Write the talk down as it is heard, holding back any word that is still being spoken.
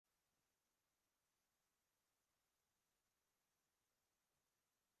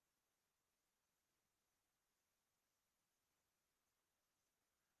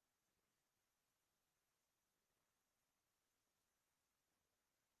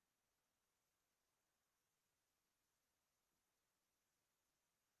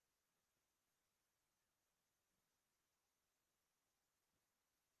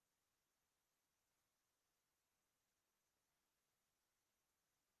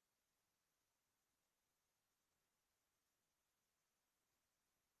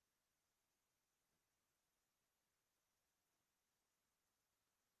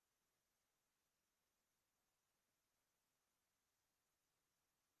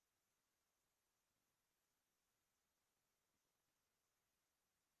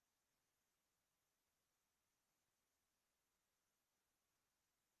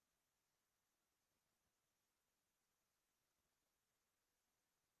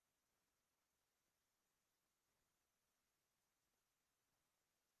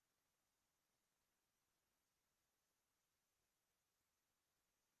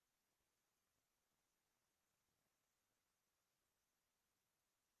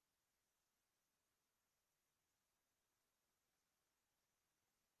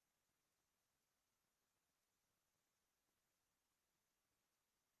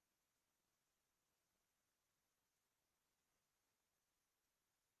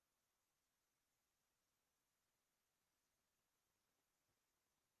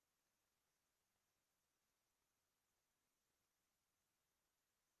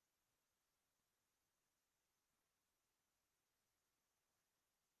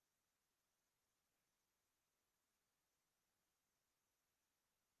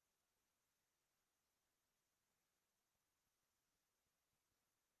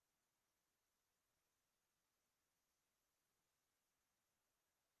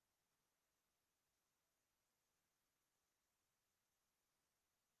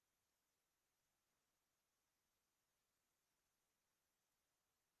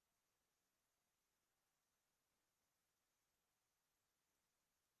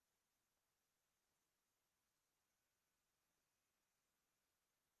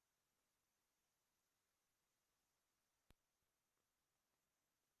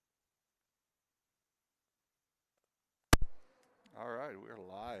All right, we're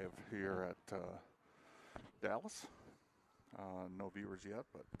live here at Dallas. No viewers yet,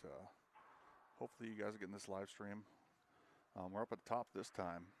 but hopefully you guys are getting this live stream. We're up at the top this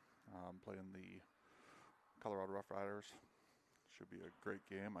time, playing the Colorado Roughriders. Should be a great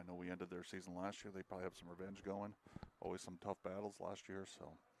game. I know we ended their season last year. They probably have some revenge going. Always some tough battles last year,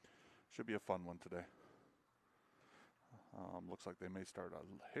 so should be a fun one today. Looks like they may start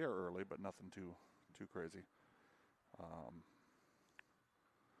a hair early, but nothing too crazy.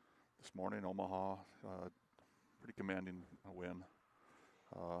 This morning, Omaha, pretty commanding win,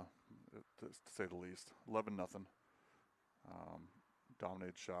 to say the least. 11-0.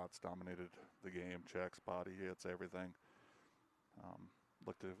 Dominated shots, dominated the game, checks, body hits, everything.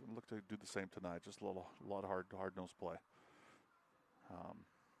 Look to do the same tonight. Just a lot of hard-nosed play.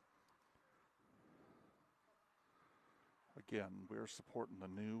 Again, we're supporting the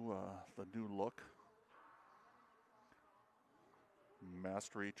new look.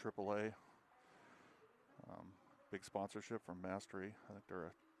 Mastery AAA. Big sponsorship from Mastery. I think they're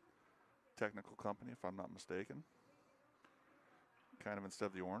a technical company, if I'm not mistaken. Kind of instead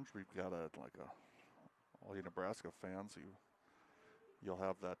of the orange, we've got all you Nebraska fans. You'll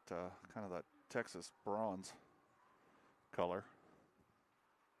have that kind of that Texas bronze color,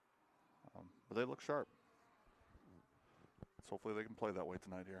 but they look sharp. So hopefully they can play that way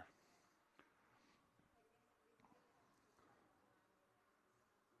tonight here.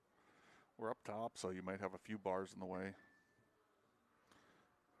 We're up top, so you might have a few bars in the way.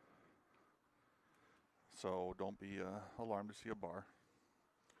 So don't be alarmed to see a bar.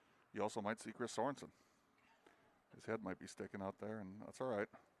 You also might see Chris Sorensen. His head might be sticking out there, and that's all right.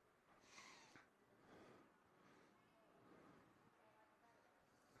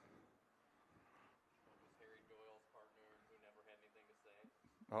 Harry Doyle's partner who never had anything to say.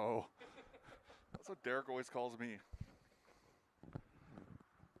 Oh, that's what Derek always calls me.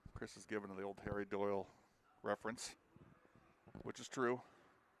 Chris is giving the old Harry Doyle reference, which is true.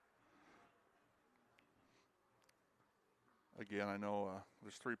 Again, I know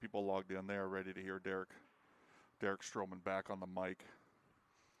there's 3 people logged in there ready to hear Derek Stroman back on the mic.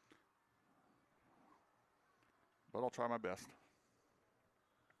 But I'll try my best.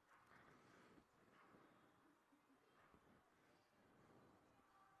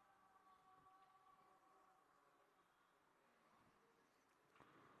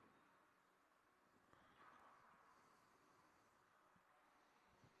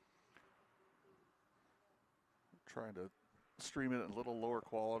 Trying to stream it in a little lower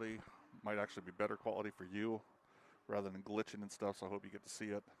quality. Might actually be better quality for you rather than glitching and stuff, so I hope you get to see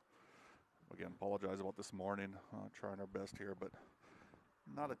it. Again, apologize about this morning. Trying our best here, but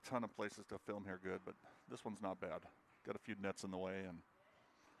not a ton of places to film here good, but this one's not bad. Got a few nets in the way and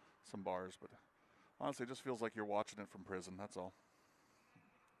some bars, but honestly, it just feels like you're watching it from prison, that's all.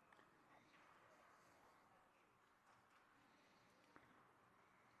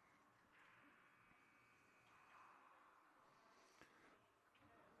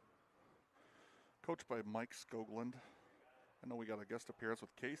 Coached by Mike Skoglund. I know we got a guest appearance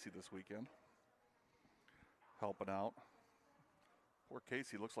with Casey this weekend, helping out. Poor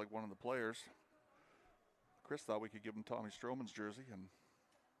Casey looks like one of the players. Chris thought we could give him Tommy Stroman's jersey and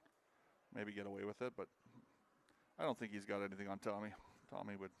maybe get away with it, but I don't think he's got anything on Tommy. I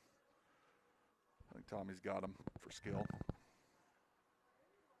think Tommy's got him for skill.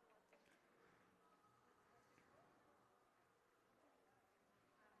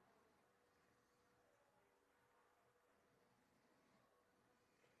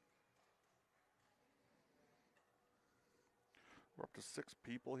 We're up to 6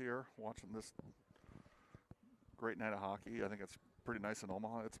 people here watching this great night of hockey. I think it's pretty nice in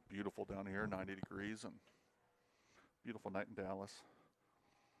Omaha. It's beautiful down here, 90 degrees, and beautiful night in Dallas.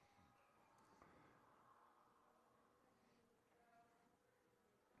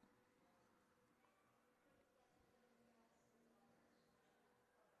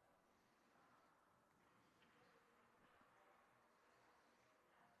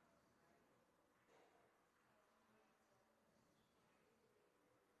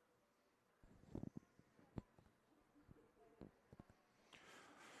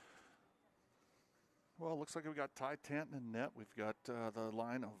 Well, it looks like we've got Ty Tanton in net. We've got the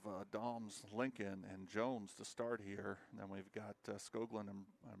line of Doms, Lincoln, and Jones to start here. And then we've got Skoglund and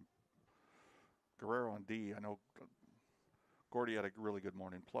Guerrero on D. I know Gordy had a really good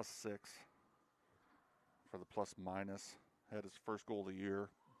morning, +6 for the plus-minus. Had his first goal of the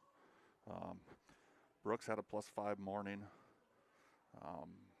year. Brooks had a +5 morning.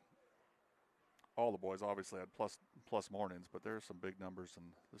 All the boys obviously had plus mornings, but there's some big numbers, and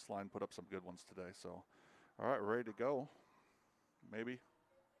this line put up some good ones today. So, all right, we're ready to go. maybe.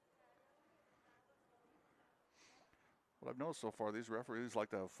 What I've noticed so far, these referees like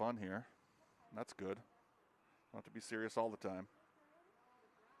to have fun here. That's good. Don't have to be serious all the time.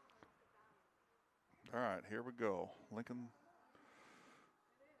 All right, here we go. Lincoln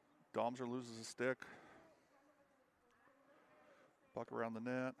Domser loses a stick. Puck around the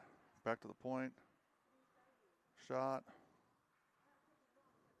net. Back to the point. Shot.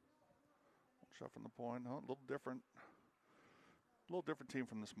 Shot from the point. Oh, a little different. A little different team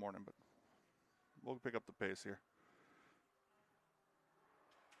from this morning, but we'll pick up the pace here.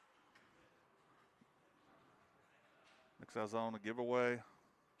 Next out zone, a giveaway.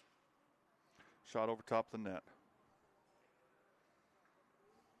 Shot over top of the net.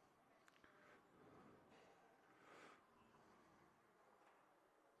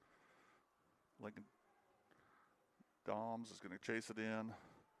 Lincoln Doms is going to chase it in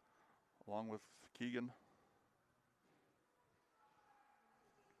along with Keegan.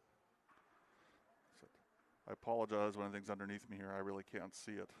 I apologize when anything's underneath me here. I really can't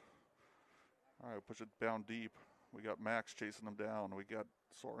see it. All right, push it down deep. We got Max chasing them down. We got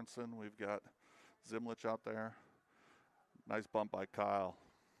Sorensen. We've got Zimlich out there. Nice bump by Kyle.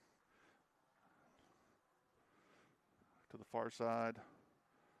 To the far side.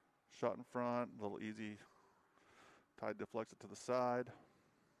 Shot in front. A little easy. Tide deflects it to the side.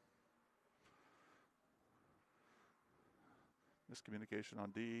 Miscommunication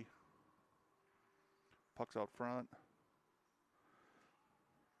on D. Puck's out front.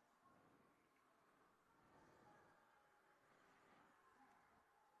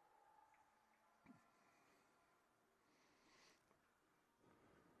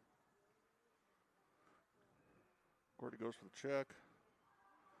 Gordy goes for the check.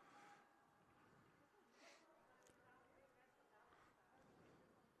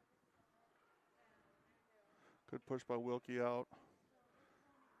 Good push by Wilkie out.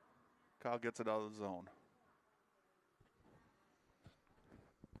 Kyle gets it out of the zone.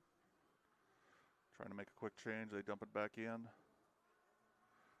 Trying to make a quick change. They dump it back in.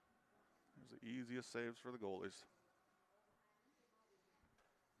 There's the easiest saves for the goalies.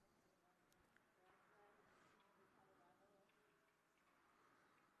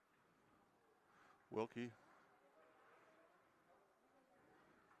 Wilkie.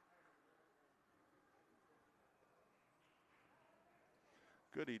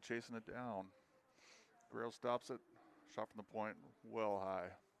 Goody chasing it down. Guerrero stops it. Shot from the point, well high.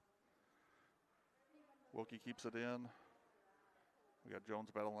 Wilkie keeps it in. We got Jones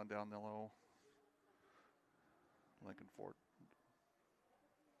battling down the low. Lincoln Ford.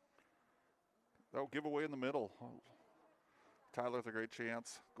 That'll give away in the middle. Tyler with a great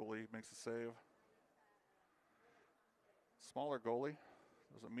chance. Goalie makes a save. Smaller goalie.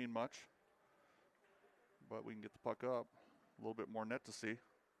 Doesn't mean much. But we can get the puck up. A little bit more net to see.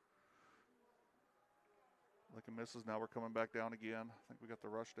 Lincoln misses. Now we're coming back down again. I think we got the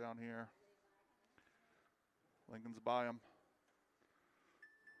rush down here. Lincoln's by him.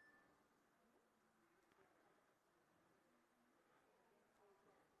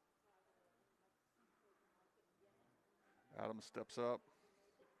 Adams steps up.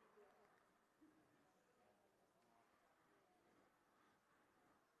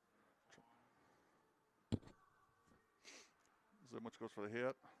 Zimlich goes for the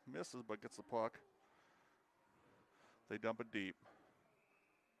hit. Misses, but gets the puck. They dump it deep.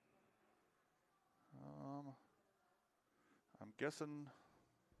 I'm guessing,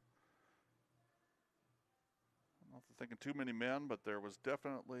 I'm not thinking too many men, but there was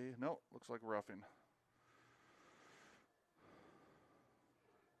definitely, no, looks like roughing.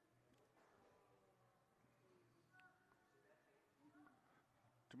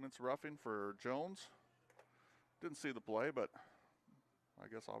 Two minutes roughing for Jones. Didn't see the play, but I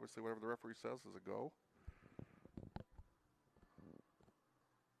guess obviously whatever the referee says is a go.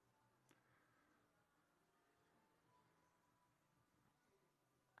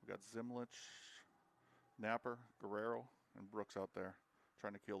 We got Zimlich, Napper, Guerrero, and Brooks out there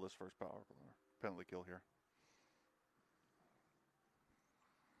trying to kill this first penalty kill here.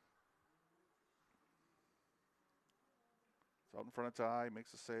 It's out in front of Ty,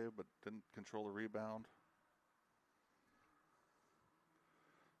 makes a save, but didn't control the rebound.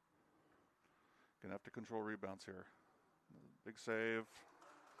 Gonna have to control rebounds here. Big save,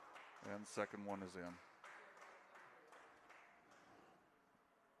 and second one is in.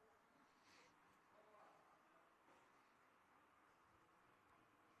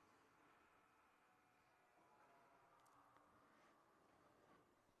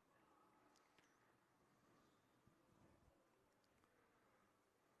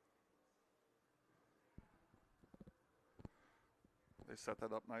 they set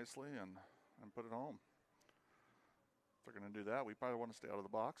that up nicely and put it home. If they're going to do that, we probably want to stay out of the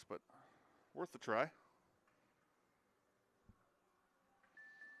box, but worth the try.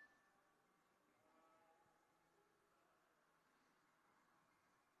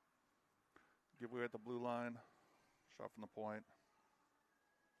 Giveaway at the blue line. Shot from the point.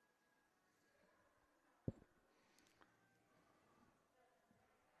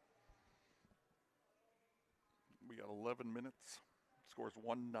 We got 11 minutes. Scores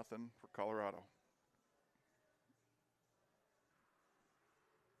 1-0 for Colorado.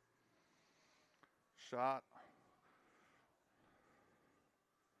 Shot.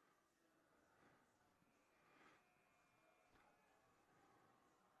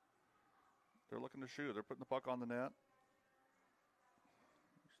 They're looking to shoot. They're putting the puck on the net.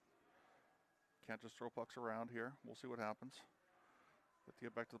 Can't just throw pucks around here. We'll see what happens. Have to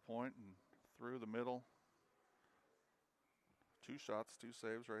get back to the point and through the middle. 2 shots, 2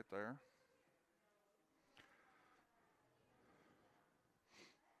 saves right there.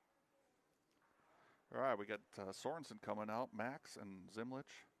 All right, we got Sorensen coming out, Max and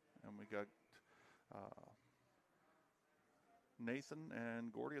Zimlich, and we got Nathan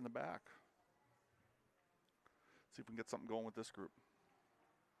and Gordy in the back. See if we can get something going with this group.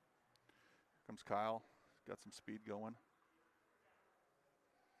 Here comes Kyle. Got some speed going.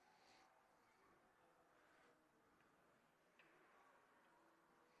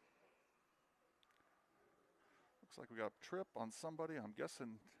 Looks like we got a trip on somebody. I'm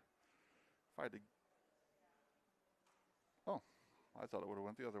guessing if I had to... Oh, I thought it would have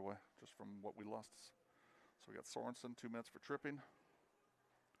went the other way, just from what we lost. So we got Sorensen, 2 minutes for tripping.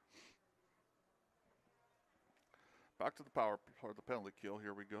 Back to the power, or the penalty kill.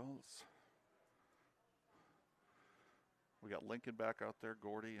 Here we go. We got Lincoln back out there,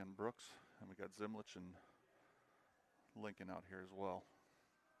 Gordy and Brooks, and we got Zimlich and Lincoln out here as well.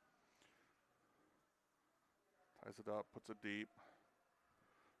 Ties it up, puts it deep.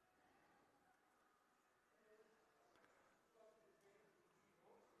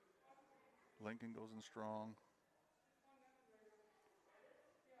 Lincoln goes in strong.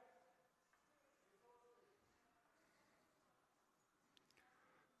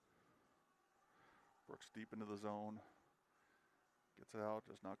 Brooks deep into the zone. Gets it out,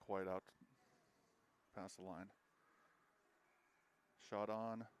 just not quite out past the line. Shot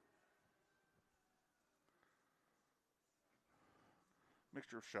on.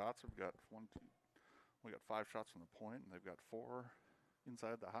 Mixture of shots. We've got we got 5 shots from the point, and they've got 4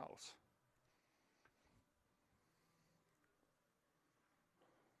 inside the house.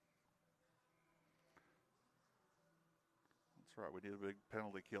 That's right, we need a big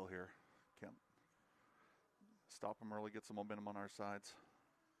penalty kill here. Can't stop them early, get some momentum on our sides.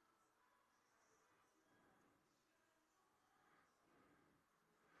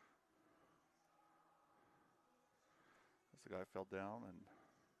 As the guy fell down, and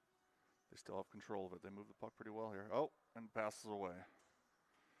they still have control of it. They move the puck pretty well here. Oh, and passes away.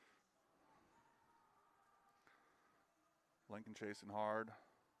 Lincoln chasing hard.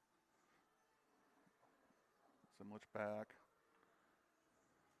 Zimlich back.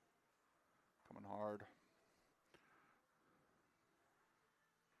 Coming hard.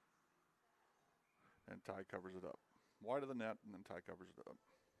 And Ty covers it up. Wide of the net, and then Ty covers it up.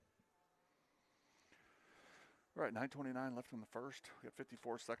 All right, 9:29 left in the first. We have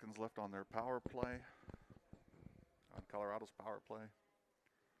 54 seconds left on their power play. On Colorado's power play.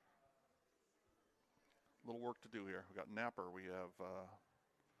 A little work to do here. We got Napper. We have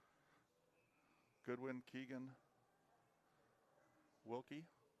Goodwin, Keegan, Wilkie.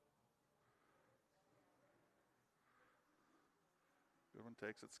 Goodwin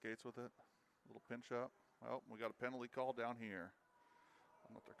takes it, skates with it. Little pinch up. Well, we got a penalty call down here. I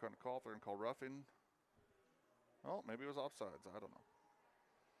don't know what they're going to call. If they're going to call roughing. Oh, maybe it was offsides. I don't know.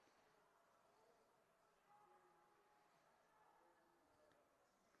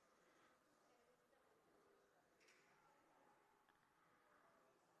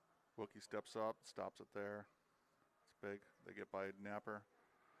 Wilkie steps up, stops it there. It's big. They get by Napper.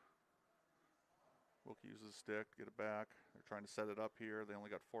 Wilkie uses a stick to get it back. They're trying to set it up here. They only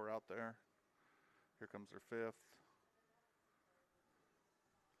got 4 out there. Here comes their 5th.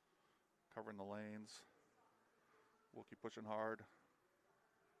 Covering the lanes. Wilkie pushing hard.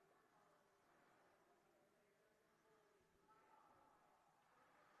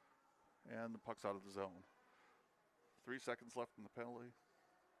 And the puck's out of the zone. 3 seconds left in the penalty.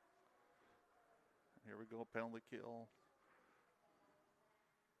 Here we go, penalty kill.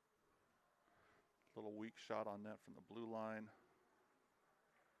 Little weak shot on net from the blue line.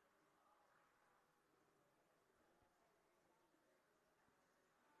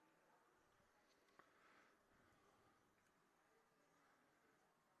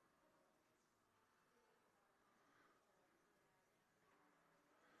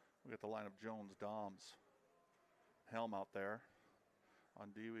 the line of Jones, Doms, Helm out there. On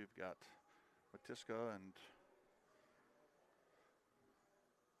D, we've got Matiska and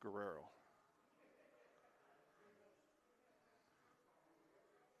Guerrero.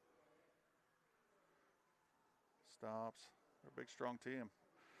 Stops. They're a big, strong team.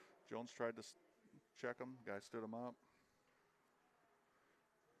 Jones tried to check him. Guy stood him up.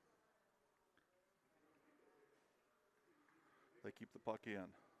 They keep the puck in.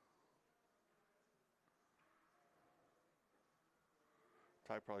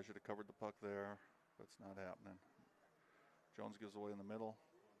 Ty probably should have covered the puck there. That's not happening. Jones gives away in the middle.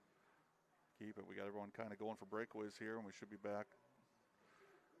 Keep it. We got everyone kind of going for breakaways here, and we should be back.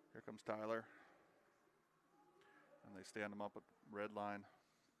 Here comes Tyler. And they stand him up at red line.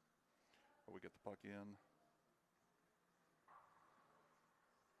 But we get the puck in.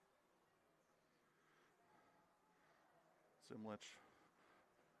 Zimlich,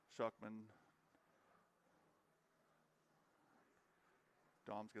 Shuckman.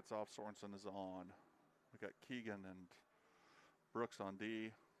 Doms gets off. Sorensen is on. We got Keegan and Brooks on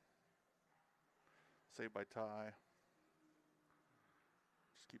D. Saved by Ty.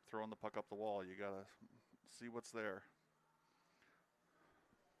 Just keep throwing the puck up the wall. You gotta see what's there.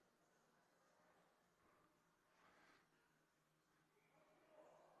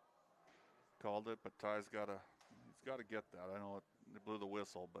 Called it, but Ty's he's gotta get that. I know it blew the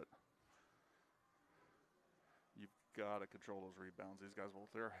whistle, but you've gotta control those rebounds. These guys, well,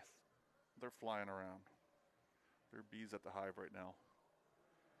 they're flying around. They're bees at the hive right now.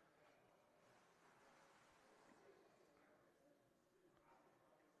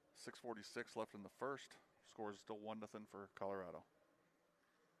 .646 left in the first. Score is still 1-0 for Colorado.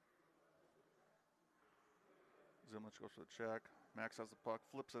 Zimlich goes for the check. Max has the puck,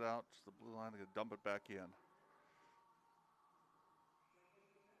 flips it out, just the blue line, to dump it back in.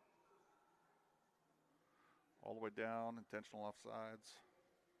 All the way down, intentional offsides.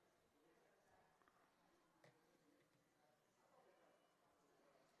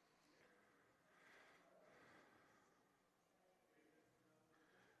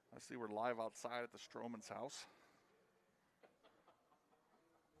 I see we're live outside at the Stroman's house.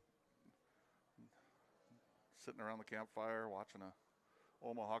 Sitting around the campfire watching a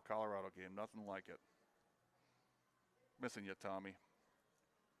Omaha, Colorado game. Nothing like it. Missing you, Tommy.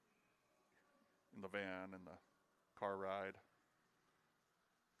 In the van, in the car ride.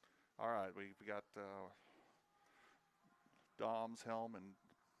 All right, we got Doms, Helm, and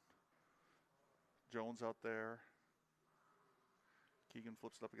Jones out there. Keegan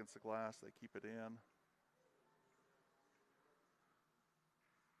flips it up against the glass. They keep it in.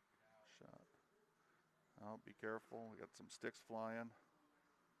 Shot. Oh, be careful. We got some sticks flying.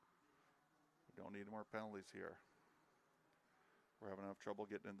 We don't need more penalties here. We're having enough trouble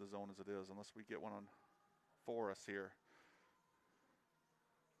getting in the zone as it is, unless we get one on for us here.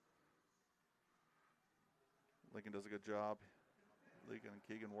 Lincoln does a good job. Lincoln and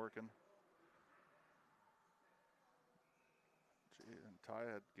Keegan working. And Ty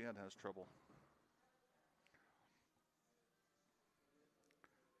again has trouble.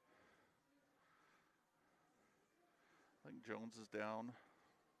 I think Jones is down.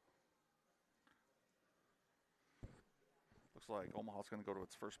 Looks like Omaha's going to go to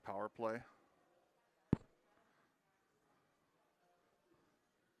its first power play.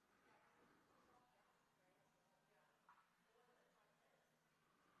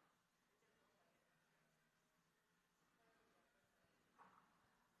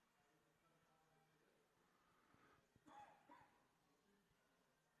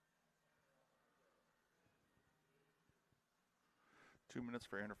 Two minutes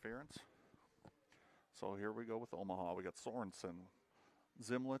for interference. So here we go with Omaha. We got Sorensen,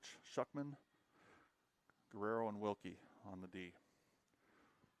 Zimlich, Shuckman, Guerrero, and Wilkie on the D.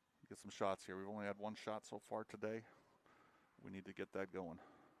 Get some shots here. We've only had one shot so far today. We need to get that going.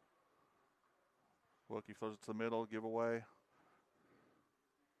 Wilkie throws it to the middle, giveaway.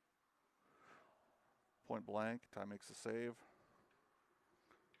 Point blank. Ty makes a save.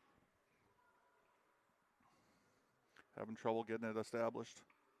 Having trouble getting it established.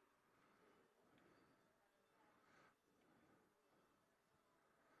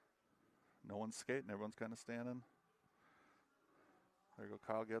 No one's skating. Everyone's kind of standing. There you go.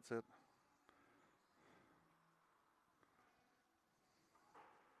 Kyle gets it.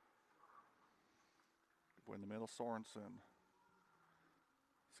 Go in the middle. Sorensen.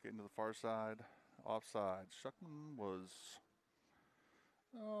 Skating to the far side. Offside. Shuckman was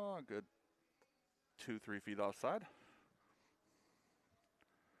a good 2-3 feet offside.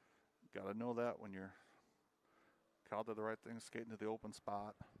 Got to know that when you're Kyle did the right thing, skating to the open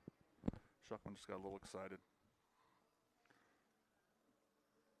spot. Shuckman just got a little excited.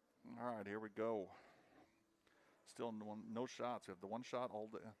 All right, here we go. Still no shots. We have the one shot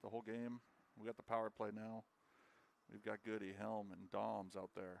the whole game. We got the power play now. We've got Goody, Helm, and Doms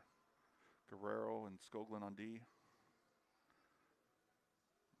out there. Guerrero and Skoglund on D.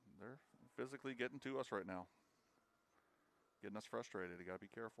 They're physically getting to us right now. Getting us frustrated. You got to be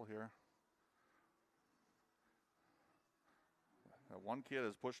careful here. One kid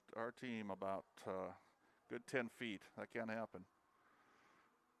has pushed our team about good 10 feet. That can't happen.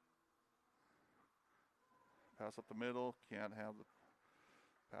 Pass up the middle. Can't have the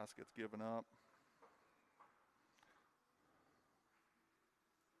pass gets given up.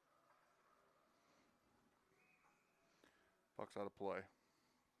 Puck's out of play.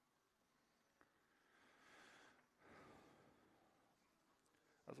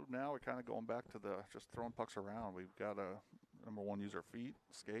 As of now, we're kind of going back to the just throwing pucks around. We've got to, number one, use our feet,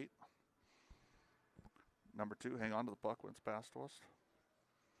 skate. Number two, hang on to the puck when it's passed to us.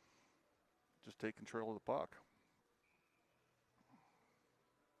 Just take control of the puck.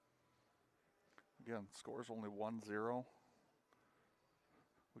 Again, score's only 1-0.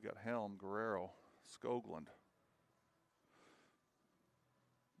 We got Helm, Guerrero, Skoglund.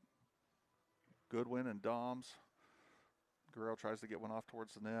 Goodwin and Doms. Guerrero tries to get one off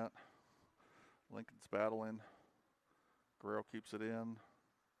towards the net. Lincoln's battling. Guerrero keeps it in.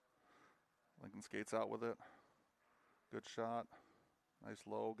 Lincoln skates out with it. Good shot. Nice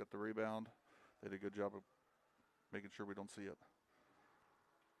low, got the rebound. They did a good job of making sure we don't see it.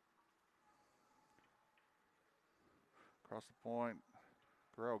 Across the point.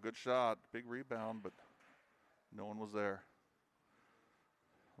 Guerrero, good shot. Big rebound, but no one was there.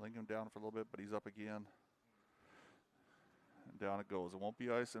 Lincoln down for a little bit, but he's up again. And down it goes. It won't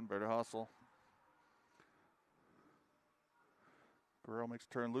be icing. Better hustle. Guerrero makes a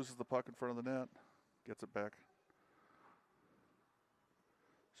turn, loses the puck in front of the net. Gets it back.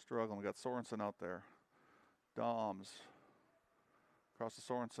 Struggling. We got Sorensen out there. Doms. Across to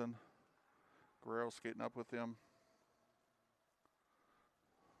Sorensen. Guerrero skating up with him.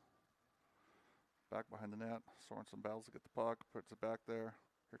 Back behind the net. Sorensen battles to get the puck. Puts it back there.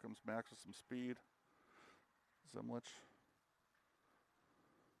 Here comes Max with some speed. Zimlich.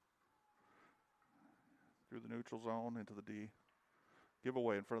 Through the neutral zone into the D.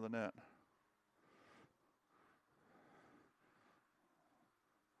 Giveaway in front of the net.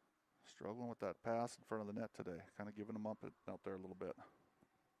 Struggling with that pass in front of the net today. Kind of giving them up out there a little bit.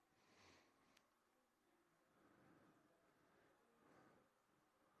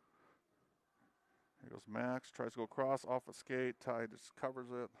 Here goes Max. Tries to go across off a skate. Ty just covers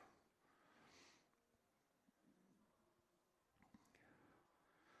it.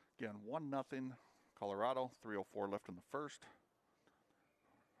 Again, 1-0. Colorado. 3:04 left in the first.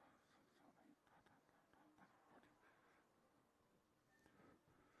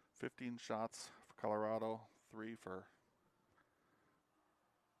 $15 shots for Colorado, 3 for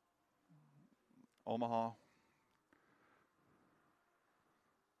Omaha.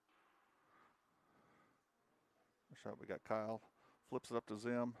 Shot, we got Kyle. Flips it up to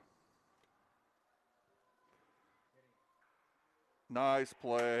Zim. Nice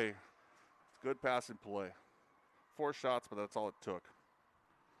play. It's good passing play. 4 shots, but that's all it took.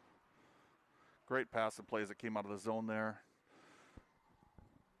 Great passing plays that came out of the zone there.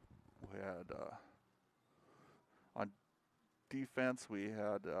 We had on defense, we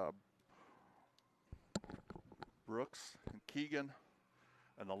had Brooks and Keegan,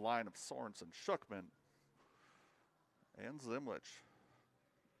 and the line of Sorensen, Shuckman, and Zimlich.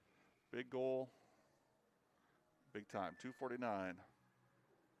 Big goal. Big time. 2:49.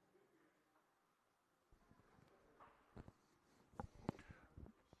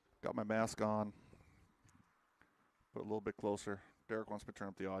 Got my mask on. Put a little bit closer. Derek wants me to turn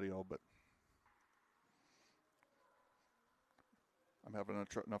up the audio, but I'm having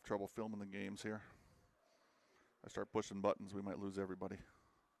enough trouble filming the games here. I start pushing buttons, we might lose everybody.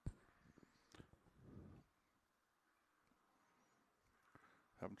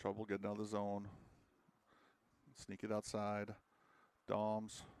 Having trouble getting out of the zone. Sneak it outside.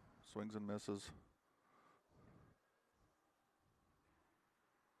 Doms swings and misses.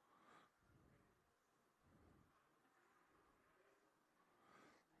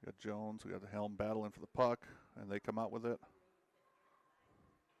 We got Jones, we got the Helm battling for the puck, and they come out with it.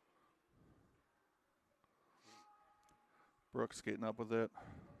 Brooks skating up with it.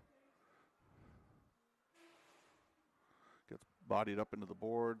 Gets bodied up into the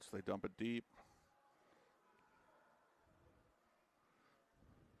boards. They dump it deep.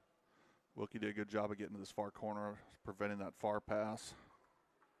 Wilkie did a good job of getting to this far corner, preventing that far pass.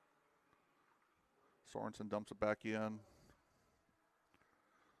 Sorensen dumps it back in.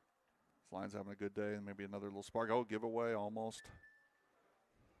 This line's having a good day, and maybe another little spark. Oh, giveaway almost.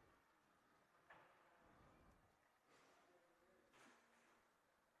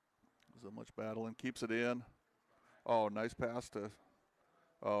 So much battling. Keeps it in. Oh, nice pass to.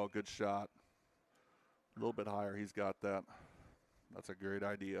 Oh, good shot. A little bit higher. He's got that. That's a great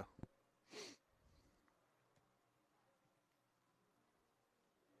idea. What's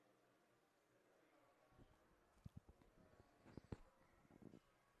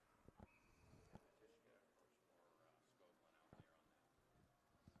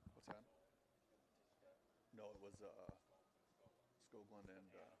that? No, it was Skoglund and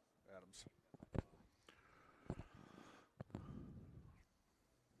Adams.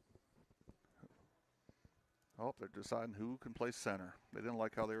 Oh, they're deciding who can play center. They didn't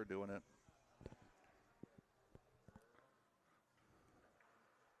like how they were doing it.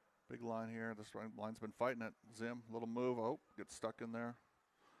 Big line here. This line's been fighting it. Zim, little move. Oh, gets stuck in there.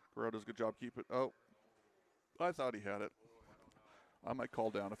 Guerrero does a good job keep it. Oh, I thought he had it. I might call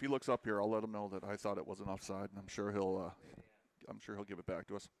down. If he looks up here, I'll let him know that I thought it wasn't offside, and I'm sure he'll give it back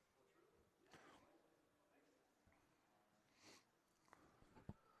to us.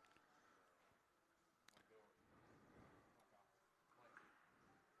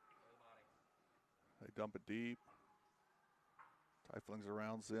 They dump it deep. Ty flings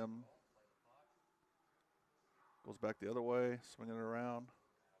around. Zim goes back the other way, swinging it around.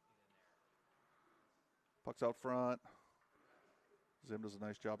 Puck's out front. Zim does a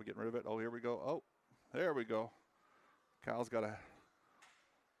nice job of getting rid of it. Oh, here we go. Oh, there we go. Kyle's got a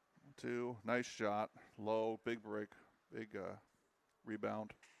 2. Nice shot. Low, big break, big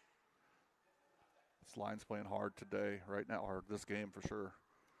rebound. This line's playing hard today, right now, or this game for sure.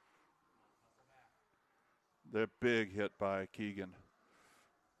 The big hit by Keegan.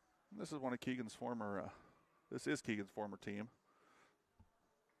 This is one of Keegan's former, this is Keegan's former team.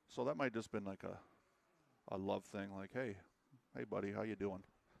 So that might just been like a love thing, like, hey buddy, how you doing?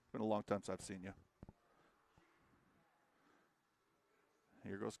 It's been a long time since I've seen you.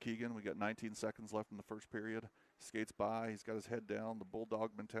 Here goes Keegan. We got 19 seconds left in the first period. Skates by. He's got his head down. The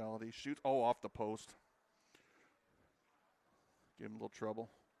bulldog mentality. Shoots. Oh, off the post. Gave him a little trouble.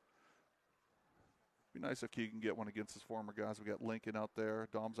 Be nice if Keegan get one against his former guys. We got Lincoln out there.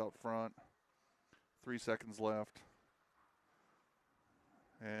 Dom's out front. 3 seconds left.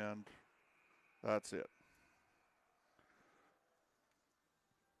 And that's it.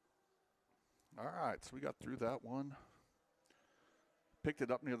 All right, so we got through that one. Picked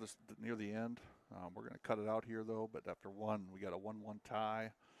it up near the end. We're going to cut it out here, though. But after one, we got a 1-1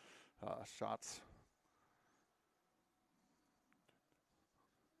 tie. Shots.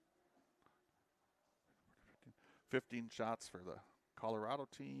 $15 shots for the Colorado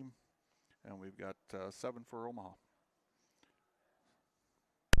team. And we've got 7 for Omaha.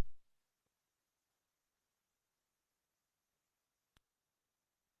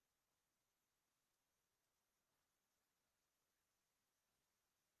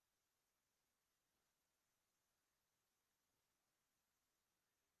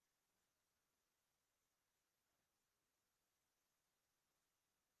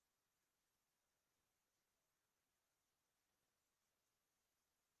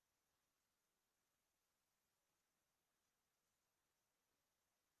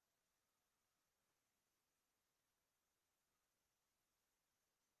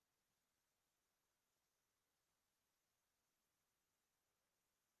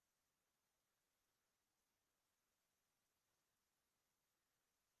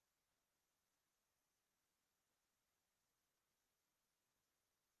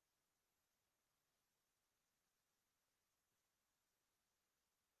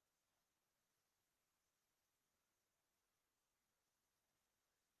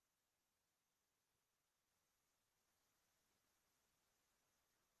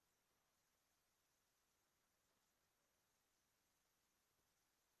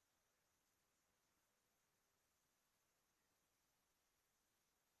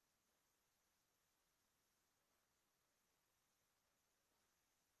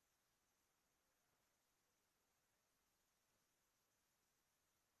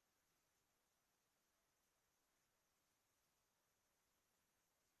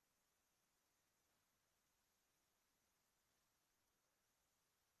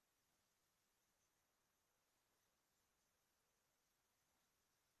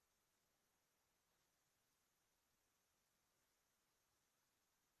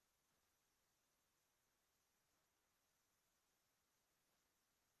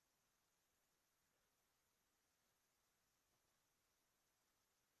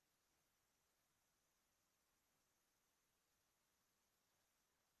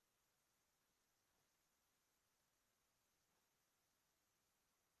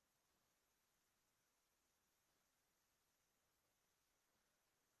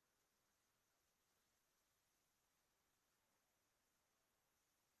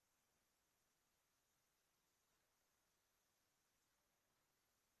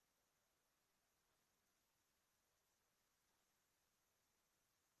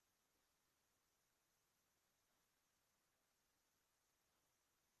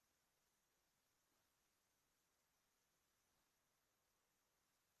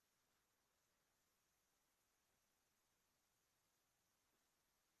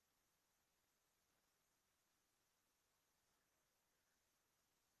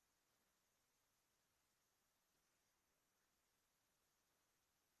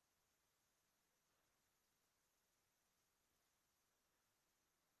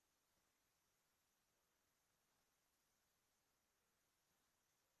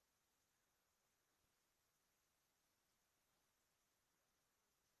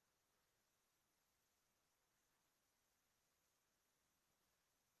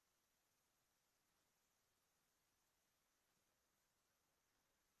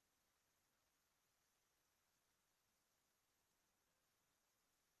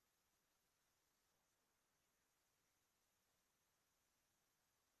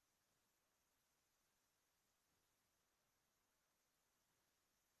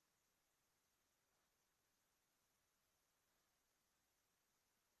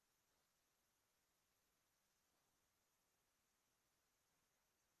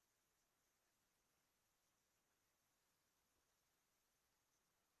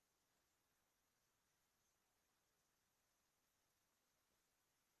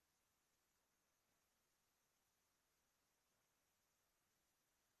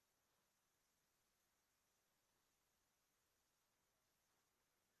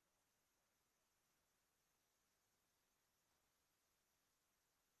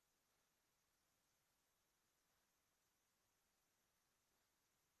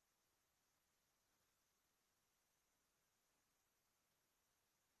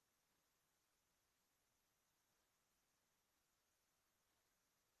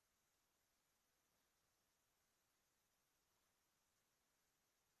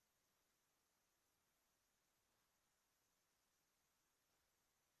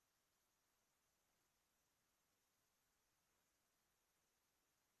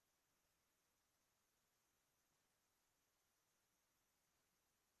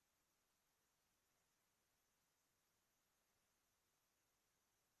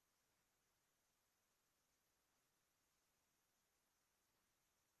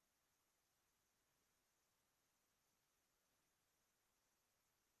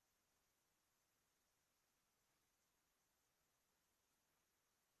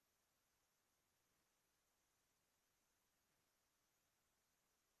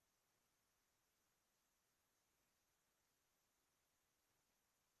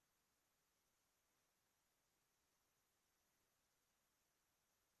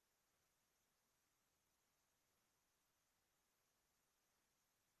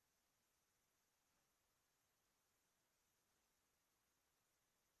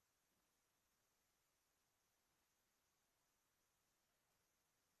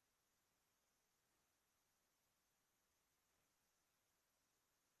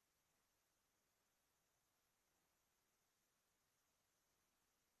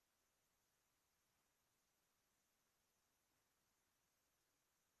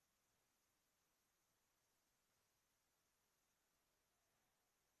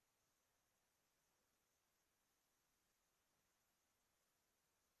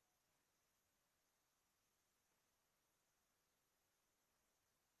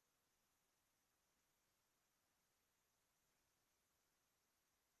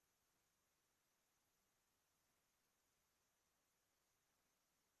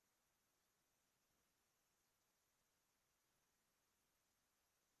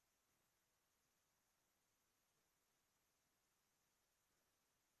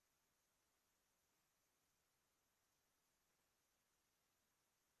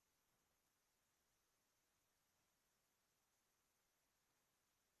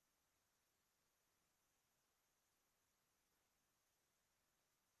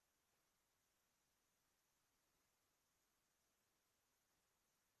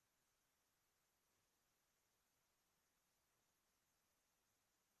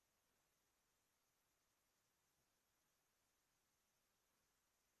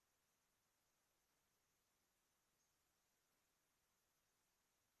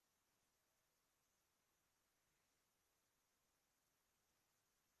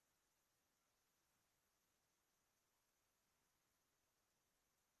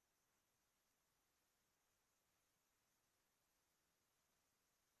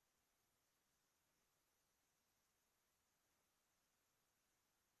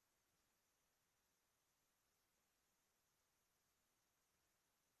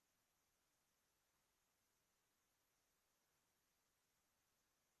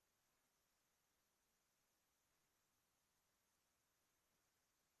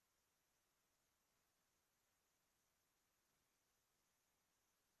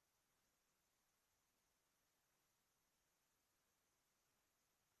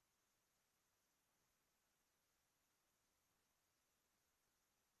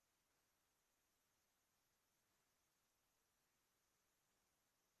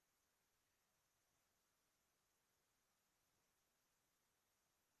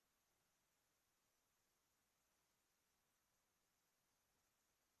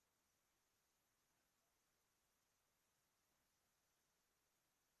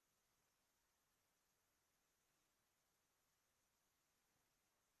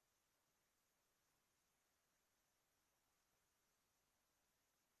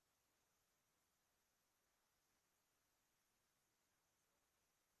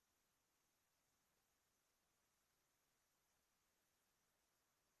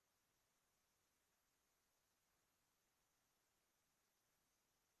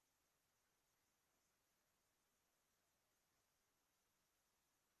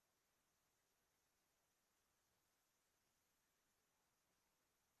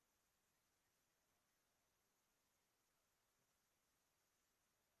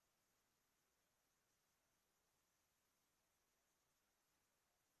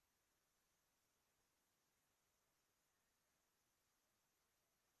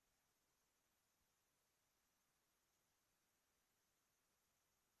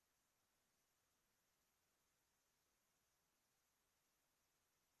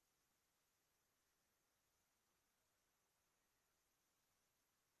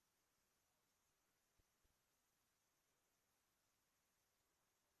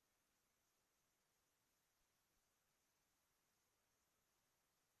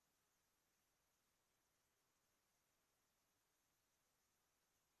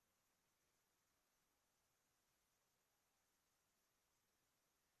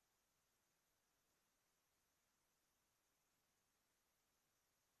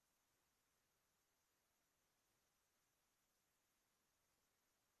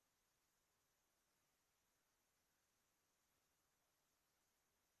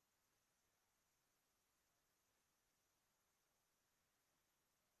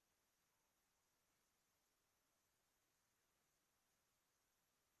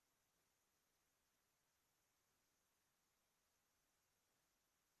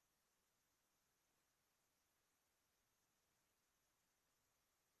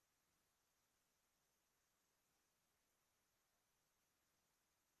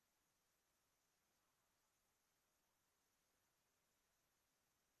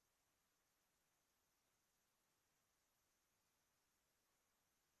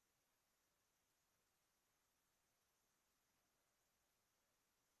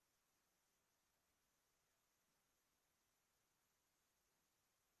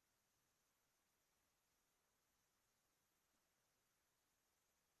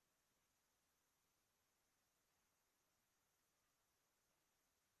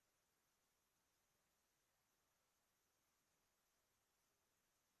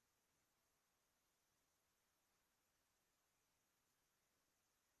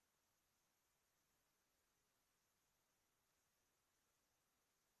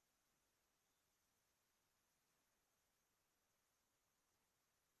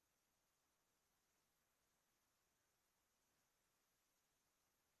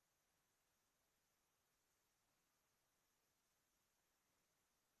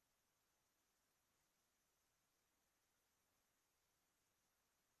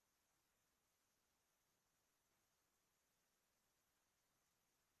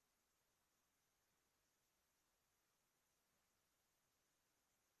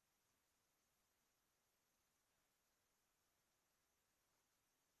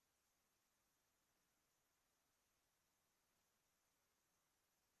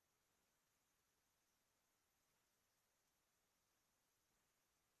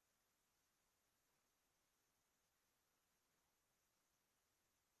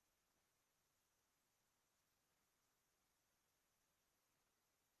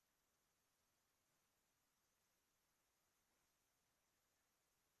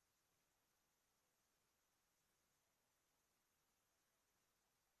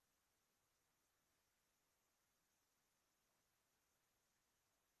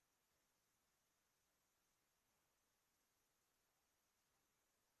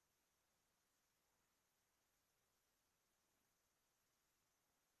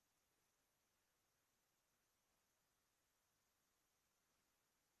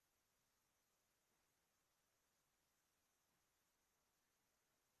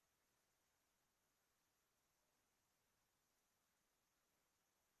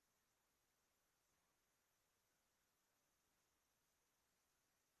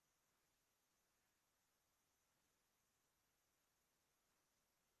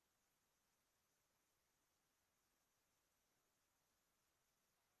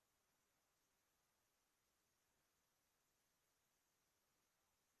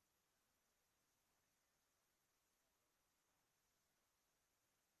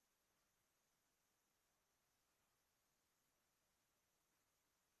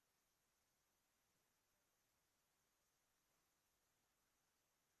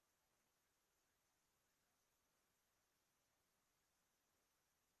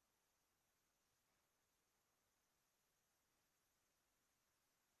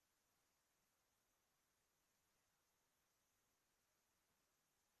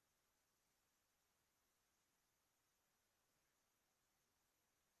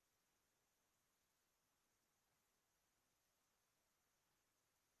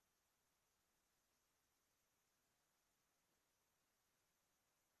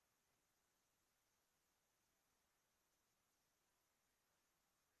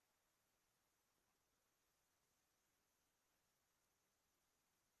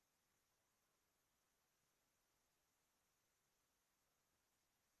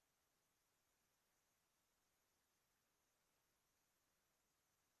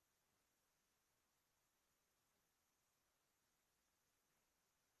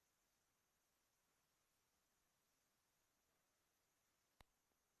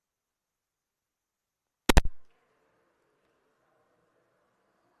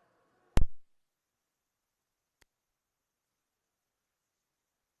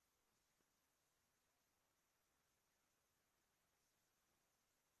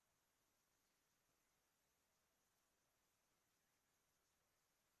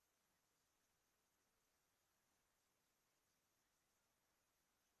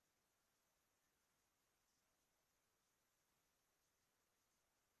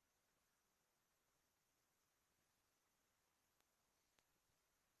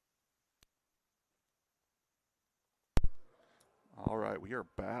 All right, we are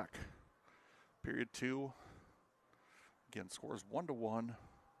back. Period 2. Again, scores 1-1.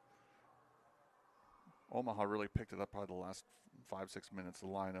 Omaha really picked it up probably the last 5-6 minutes. The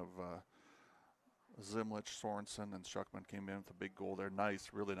line of Zimlich, Sorensen, and Schuckman came in with a big goal there. Nice,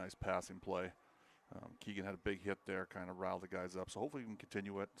 really nice passing play. Keegan had a big hit there, kind of riled the guys up. So hopefully we can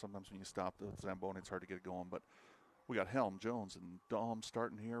continue it. Sometimes when you stop the Zamboni, it's hard to get it going. But we got Helm, Jones, and Dom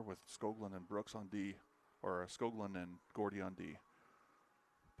starting here with Skoglund and Brooks on D, or Skoglund and Gordy on D.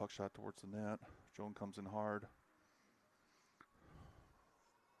 Puck shot towards the net. Jones comes in hard.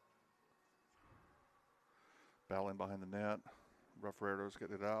 Battling behind the net. Roughriders get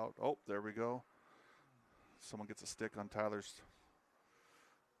it out. Oh, there we go. Someone gets a stick on Tyler's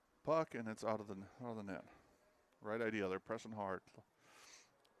puck, and it's out of the net. Right idea. They're pressing hard.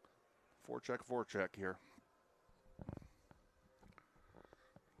 Forecheck here.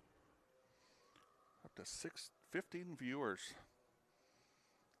 Up to 15 viewers.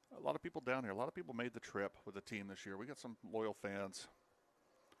 A lot of people down here. A lot of people made the trip with the team this year. We got some loyal fans.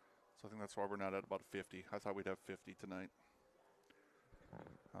 So I think that's why we're not at about 50. I thought we'd have 50 tonight.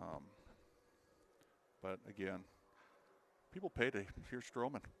 But again, people pay to hear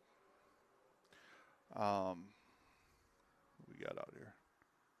Stroman. What we got out here?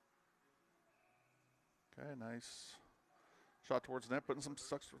 Okay, nice shot towards the net, putting some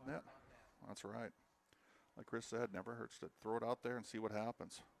sucks for the net. That's right. Like Chris said, never hurts to throw it out there and see what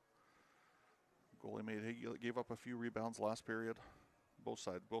happens. Goalie gave up a few rebounds last period. Both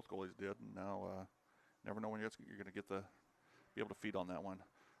goalies did, and now never know when you're going to be able to feed on that one.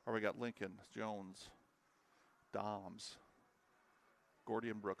 All right, we got Lincoln, Jones, Doms, Gordy,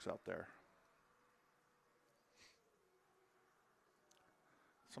 and Brooks out there.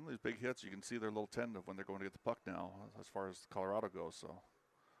 Some of these big hits, you can see they're a little tentative when they're going to get the puck now, as far as Colorado goes. So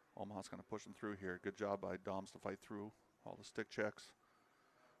Omaha's going to push them through here. Good job by Doms to fight through all the stick checks.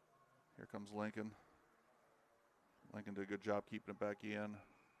 Here comes Lincoln. Lincoln did a good job keeping it back in.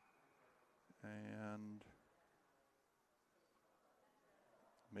 And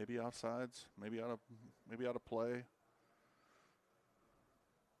maybe offsides, maybe out of play.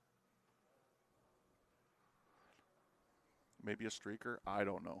 Maybe a streaker. I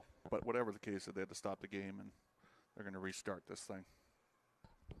don't know. But whatever the case, they had to stop the game, and they're going to restart this thing.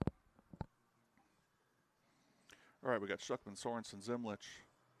 All right, we got Schuckman, Sorensen, Zimlich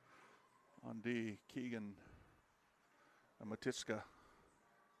on D, Keegan, and Matitska.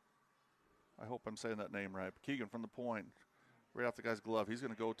 I hope I'm saying that name right. Keegan from the point, right off the guy's glove. He's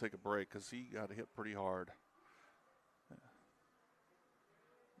going to go take a break because he got hit pretty hard.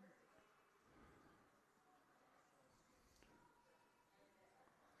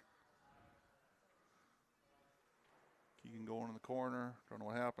 Keegan going in the corner. Don't know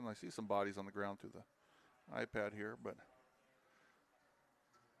what happened. I see some bodies on the ground through the iPad here, but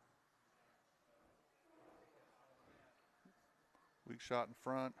weak shot in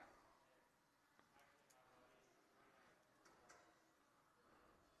front.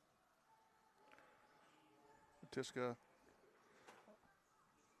 Tiska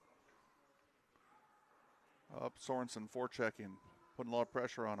up. Sorensen forechecking, putting a lot of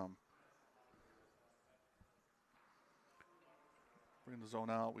pressure on him. Bringing the zone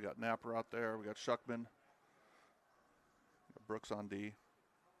out. We got Napper out there. We got Schuckman. Got Brooks on D.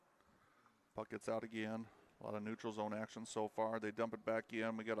 Puck gets out again. A lot of neutral zone action so far. They dump it back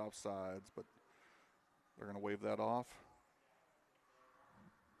in. We got offsides, but they're going to wave that off.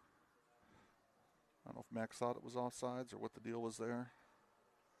 I don't know if Max thought it was offsides or what the deal was there.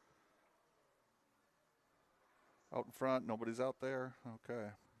 Out in front, nobody's out there. Okay.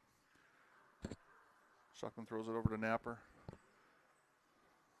 Schuckman throws it over to Napper.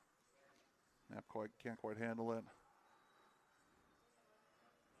 Knapp can't quite handle it.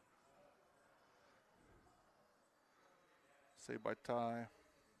 Saved by Ty.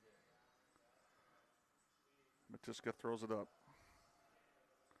 Matiska throws it up.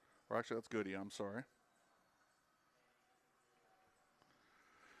 Or actually, that's Goody. I'm sorry.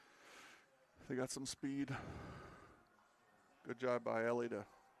 They got some speed. Good job by Ellie to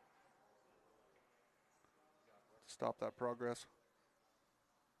stop that progress.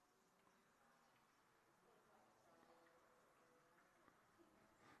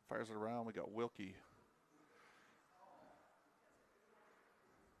 Fires it around. We got Wilkie.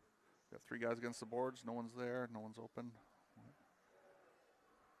 Got three guys against the boards. No one's there. No one's open.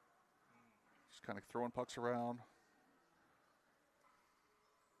 Just kind of throwing pucks around.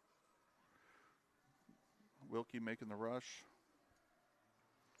 Wilkie making the rush.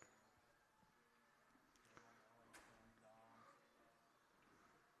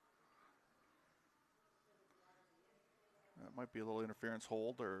 That might be a little interference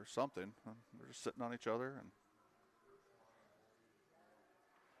hold or something. They're just sitting on each other. And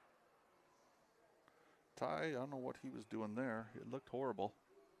Ty, I don't know what he was doing there. It looked horrible.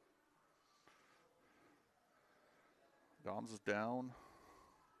 Doms is down.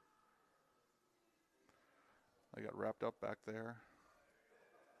 They got wrapped up back there.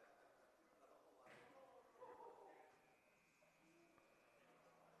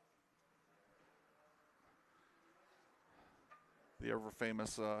 The ever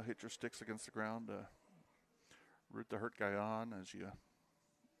famous hit your sticks against the ground, root the hurt guy on as you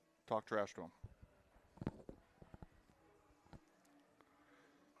talk trash to him.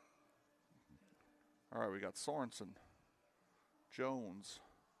 All right, we got Sorensen, Jones,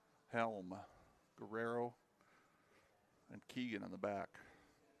 Helm, Guerrero, and Keegan in the back.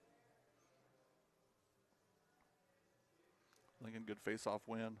 Lincoln, good face-off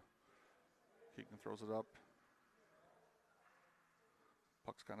win. Keegan throws it up.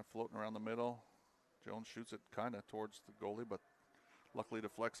 Puck's kind of floating around the middle. Jones shoots it kind of towards the goalie, but luckily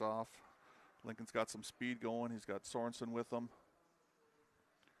deflects off. Lincoln's got some speed going. He's got Sorensen with him.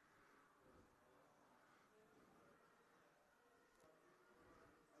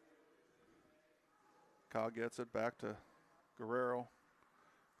 Kyle gets it back to Guerrero.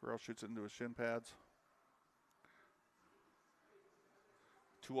 Guerrero shoots it into his shin pads.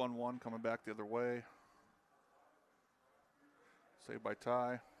 2-on-1 coming back the other way. Saved by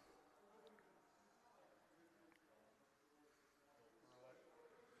Ty.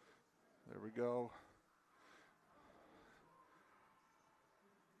 There we go.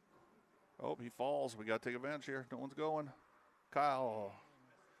 Oh, he falls. We got to take advantage here. No one's going. Kyle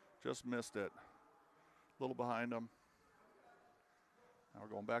just missed it. A little behind him. Now we're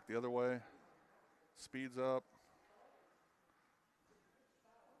going back the other way. Speeds up.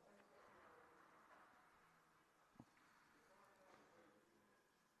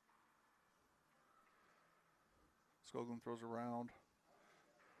 Skoglund throws around.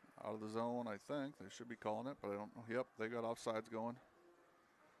 Out of the zone, I think. They should be calling it, but I don't know. Yep, they got offsides going.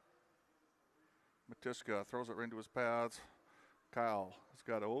 Matishka throws it right into his pads. Kyle has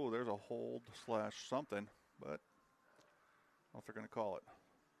got, there's a hold / something, but I don't know if they're going to call it.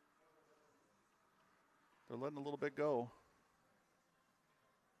 They're letting a little bit go.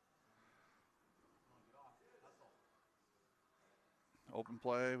 Open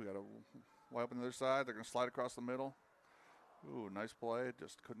play. We got a wipe on the other side. They're going to slide across the middle. Ooh, nice play.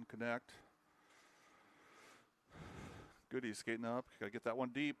 Just couldn't connect. Goody skating up. Got to get that one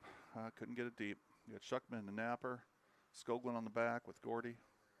deep. Couldn't get it deep. You got Shuckman and Napper. Skoglund on the back with Gordy.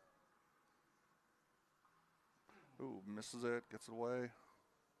 Ooh, misses it. Gets it away.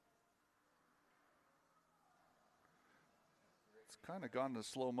 It's kind of gone to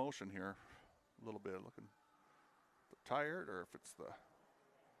slow motion here a little bit. Looking tired, or if it's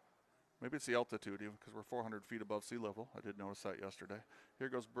maybe it's the altitude, even because we're 400 feet above sea level. I did notice that yesterday. Here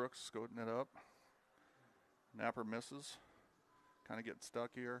goes Brooks scooting it up. Napper misses. Kind of getting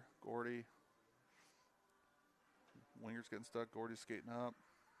stuck here. Gordy. Winger's getting stuck. Gordy's skating up.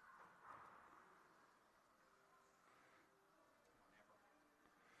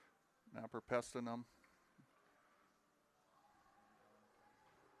 Napper pesting them.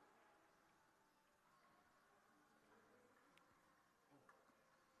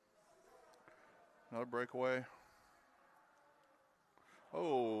 Another breakaway.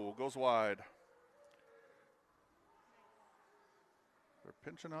 Oh, goes wide. They're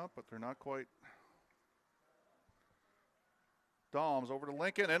pinching up, but they're not quite. Doms over to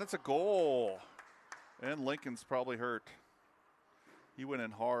Lincoln, and it's a goal. And Lincoln's probably hurt. He went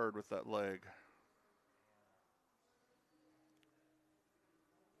in hard with that leg.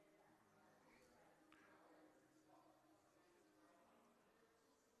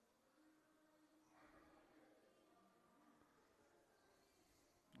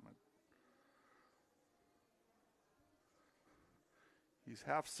 He's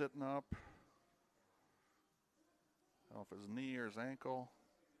half sitting up. I don't know if his knee or his ankle.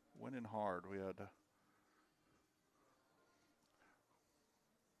 Went in hard. We had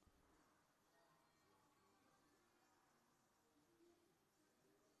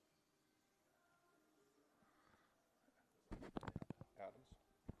Adams.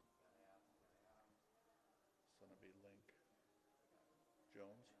 It's going to be Link.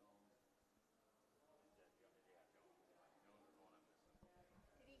 Jones.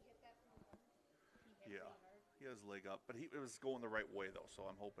 Yeah, he has his leg up, but it was going the right way though. So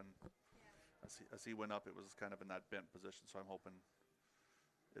I'm hoping, as he went up, it was kind of in that bent position. So I'm hoping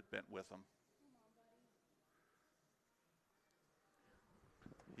it bent with him.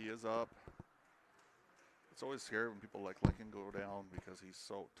 He is up. It's always scary when people like Lincoln go down because he's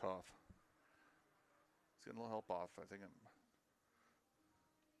so tough. He's getting a little help off. I think I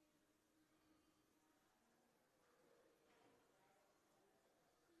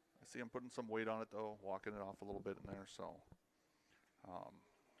see him putting some weight on it though, walking it off a little bit in there. So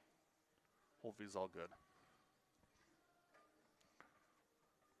hopefully he's all good.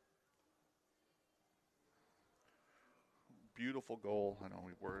 Beautiful goal. I know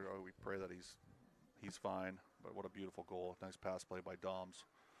we pray that he's fine, but what a beautiful goal. Nice pass play by Doms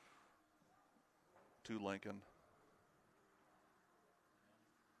to Lincoln.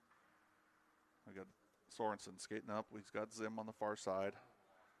 We got Sorensen skating up. He's got Zim on the far side.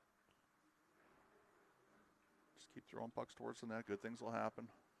 Just keep throwing pucks towards the net. Good things will happen.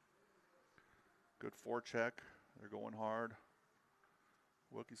 Good forecheck. They're going hard.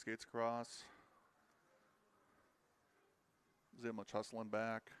 Wilkie skates across. Zimlich hustling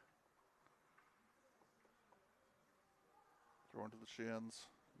back. Throwing to the shins.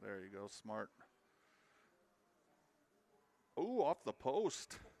 There you go, smart. Ooh, off the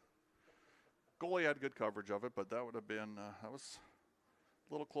post. Goalie had good coverage of it, but that would have been, that was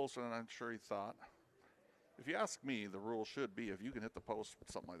a little closer than I'm sure he thought. If you ask me, the rule should be if you can hit the post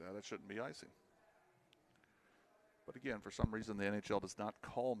with something like that, it shouldn't be icing. But again, for some reason, the NHL does not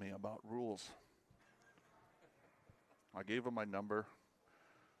call me about rules. I gave them my number.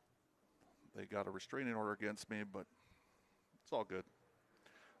 They got a restraining order against me, but it's all good.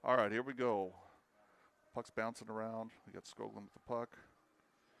 All right, here we go. Puck's bouncing around. We got Skoglund with the puck.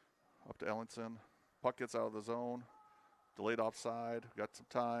 Up to Ellingson. Puck gets out of the zone. Delayed offside. Got some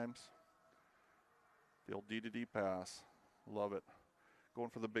times. The old D-to-D pass. Love it. Going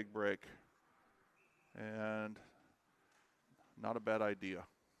for the big break. And not a bad idea.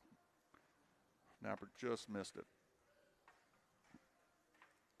 Napper just missed it.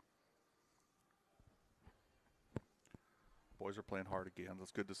 Boys are playing hard again.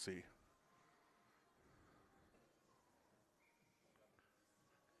 That's good to see.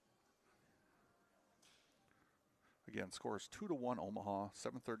 Again, score is 2-1 Omaha.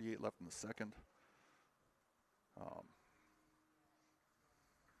 7:38 left in the second.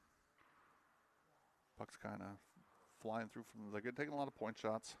 Puck's kind of flying through from. They're taking a lot of point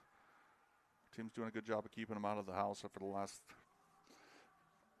shots. Team's doing a good job of keeping them out of the house for the last,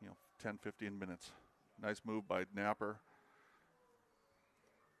 10, 15 minutes. Nice move by Napper.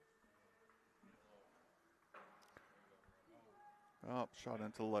 Oh, shot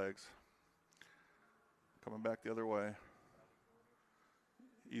into the legs. Coming back the other way.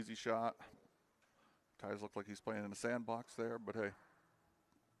 Easy shot. Ties look like he's playing in a sandbox there, but hey,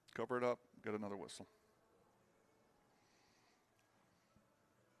 cover it up, get another whistle.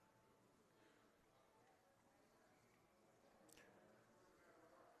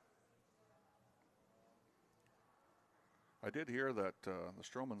 I did hear that the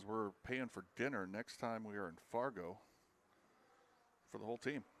Stromans were paying for dinner next time we are in Fargo for the whole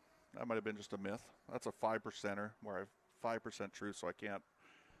team. That might have been just a myth. That's a 5%er where I have 5% truth, so I can't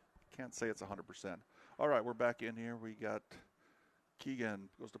say it's 100%. All right, we're back in here. We got Keegan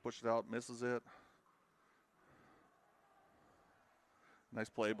goes to push it out, misses it. Nice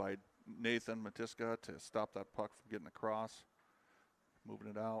play by Nathan Matiska to stop that puck from getting across, moving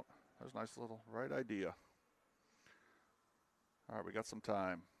it out. That was a nice little right idea. All right, we got some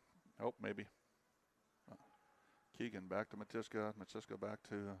time. Oh, maybe. Keegan back to Matiska. Matiska back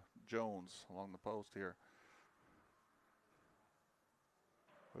to Jones along the post here.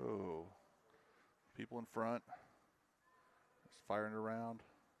 Oh, people in front. Just firing around.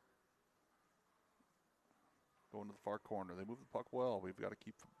 Going to the far corner. They move the puck well. We've got to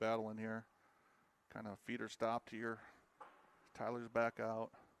keep battling here. Kind of feeder stopped here. Tyler's back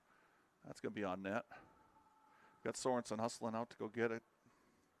out. That's going to be on net. Got Sorensen hustling out to go get it.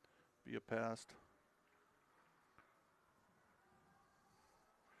 Be a pass.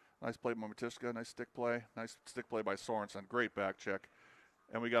 Nice play by Matiska. Nice stick play. Nice stick play by Sorensen. Great back check.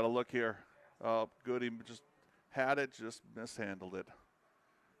 And we got to look here. Good. He just had it, just mishandled it.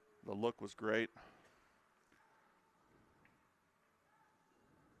 The look was great.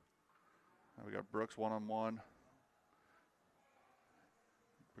 And we got Brooks one-on-one.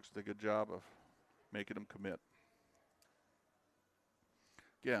 Brooks did a good job of making him commit.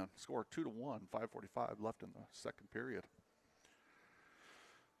 Again, score 2-1, 5:45 left in the second period.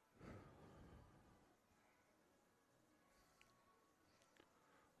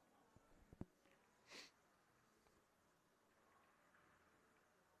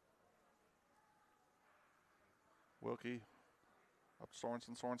 Wilkie up to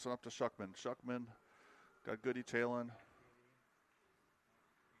Sorensen. Sorensen up to Shuckman. Shuckman got Goody tailing.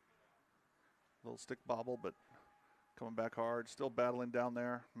 Little stick bobble, but coming back hard. Still battling down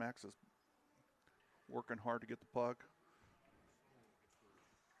there. Max is working hard to get the puck.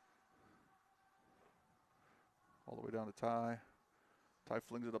 All the way down to Ty. Ty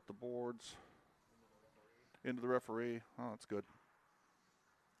flings it up the boards. Into the referee. Oh, that's good.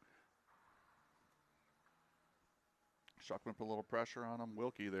 Shuckman put a little pressure on him.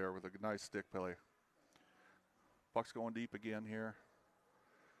 Wilkie there with a nice stick play. Puck's going deep again here.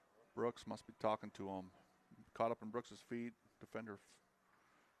 Brooks must be talking to him. Caught up in Brooks's feet. Defender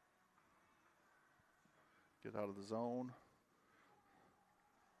get out of the zone.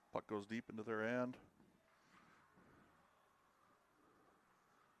 Puck goes deep into their end.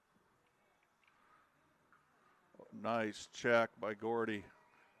 Nice check by Gordy.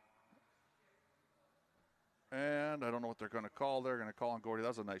 And I don't know what they're going to call. They're going to call on Gordy. That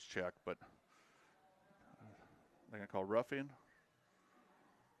was a nice check, but they're going to call roughing.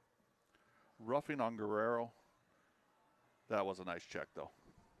 Roughing on Guerrero. That was a nice check, though.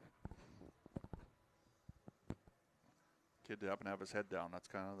 Kid happened to have his head down. That's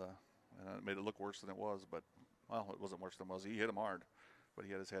kind of and it made it look worse than it was, but, well, it wasn't worse than it was. He hit him hard, but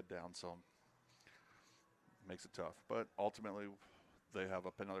he had his head down, so it makes it tough. But ultimately, they have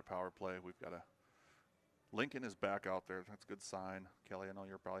another power play. We've got a Lincoln is back out there. That's a good sign. Kelly, I know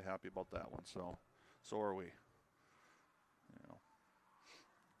you're probably happy about that one, so are we. You know,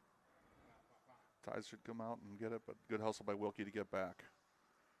 Ties should come out and get it, but good hustle by Wilkie to get back.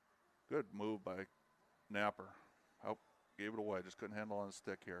 Good move by Napper. Oh, gave it away. Just couldn't handle on his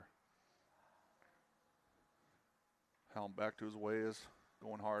stick here. Helm back to his ways,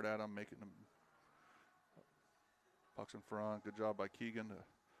 going hard at him, making him. Puck's in front. Good job by Keegan to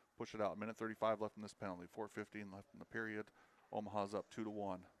push it out. Minute 35 left in this penalty. 4:15 left in the period. Omaha's up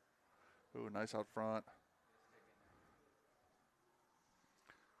 2-1. Ooh, nice out front.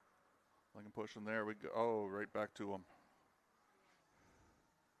 Lincoln pushing there. We go. Oh, right back to him.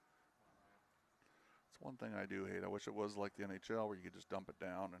 It's one thing I do hate. I wish it was like the NHL where you could just dump it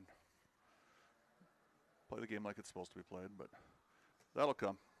down and play the game like it's supposed to be played, but that'll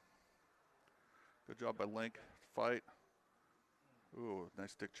come. Good job by Link. Fight. Ooh,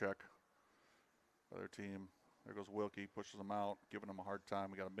 nice stick check by their team. There goes Wilkie, pushes them out, giving them a hard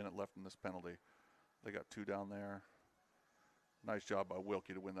time. We got a minute left in this penalty. They got 2 down there. Nice job by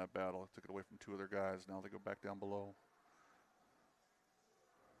Wilkie to win that battle. Took it away from 2 of their guys. Now they go back down below.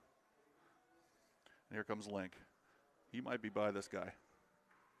 And here comes Link. He might be by this guy.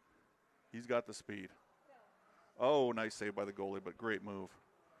 He's got the speed. Oh, nice save by the goalie, but great move.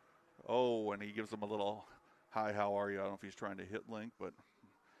 Oh, and he gives him a little, hi, how are you? I don't know if he's trying to hit Link, but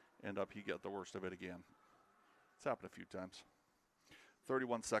he got the worst of it again. It's happened a few times.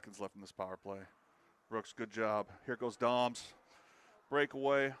 31 seconds left in this power play. Brooks, good job. Here goes Doms.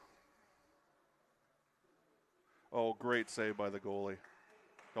 Breakaway. Oh, great save by the goalie.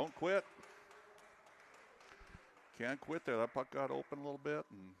 Don't quit. Can't quit there. That puck got open a little bit,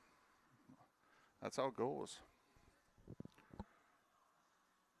 and that's how it goes.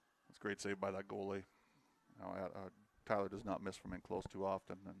 That's a great save by that goalie. Now, Tyler does not miss from in close too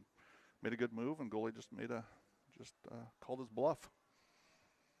often, and made a good move, and goalie just called his bluff.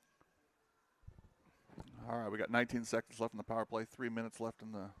 All right, we got 19 seconds left in the power play, 3 minutes left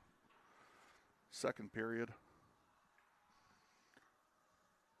in the second period.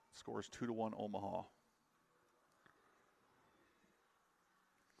 Score is 2-1 Omaha.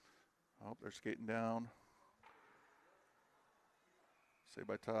 Oh, they're skating down. Save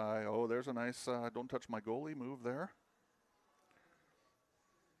by Ty. Oh, there's a nice don't touch my goalie move there.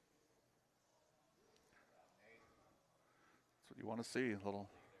 That's what you want to see.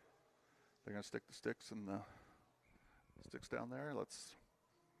 They're going to stick the sticks and the sticks down there. Let's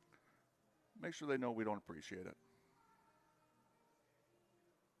make sure they know we don't appreciate it.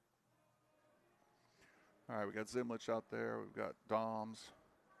 All right, we got Zimlich out there. We've got Doms.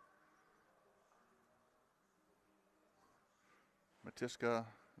 Matiska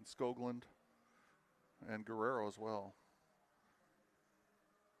and Skoglund and Guerrero as well.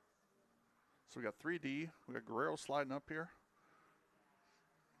 So we got 3D. We got Guerrero sliding up here.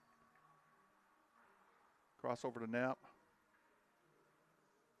 Cross over to Knapp.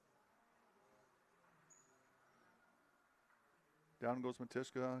 Down goes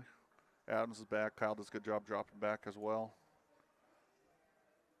Matiska. Adams is back. Kyle does a good job dropping back as well.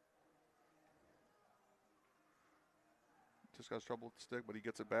 Just got trouble with the stick, but he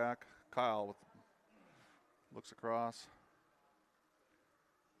gets it back. Kyle looks across.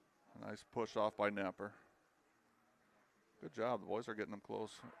 A nice push off by Napper. Good job. The boys are getting them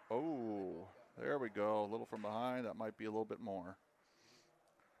close. Oh, there we go. A little from behind. That might be a little bit more.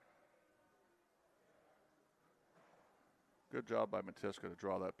 Good job by Matiska to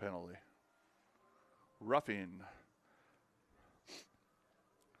draw that penalty. Roughing.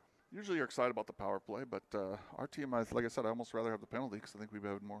 Usually you're excited about the power play, but our team, like I said, I almost rather have the penalty because I think we've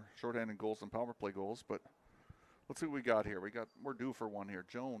had more shorthanded goals than power play goals. But let's see what we got here. We're due for one here.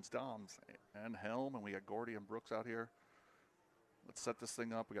 Jones, Doms, and Helm, and we got Gordy and Brooks out here. Let's set this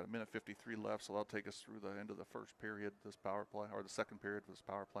thing up. We got 1:53 left, so that'll take us through the end of the first period, this power play, or the second period for this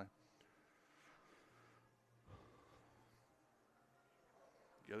power play.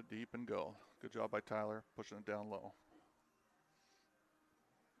 Get it deep and go. Good job by Tyler, pushing it down low.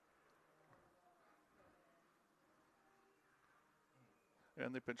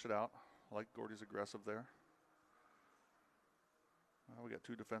 And they pinch it out. I like Gordy's aggressive there. We got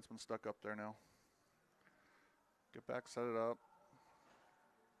two defensemen stuck up there now. Get back, set it up.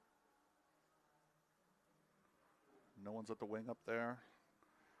 No one's at the wing up there.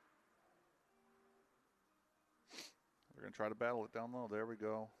 They're going to try to battle it down low. There we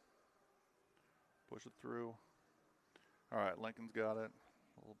go. Push it through. All right, Lincoln's got it.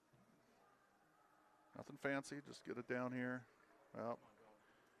 Nothing fancy, just get it down here. Well,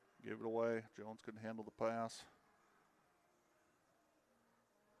 gave it away. Jones couldn't handle the pass.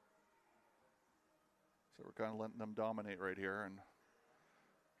 So we're kind of letting them dominate right here, and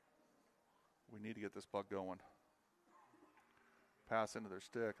we need to get this puck going. Pass into their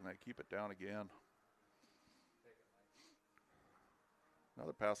stick, and they keep it down again.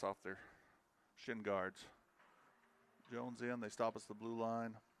 Another pass off their shin guards. Jones in, they stop us at the blue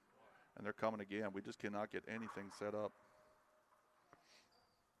line, and they're coming again. We just cannot get anything set up.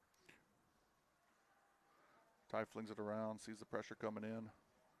 Ty flings it around, sees the pressure coming in,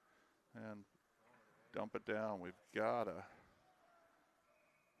 and dump it down. We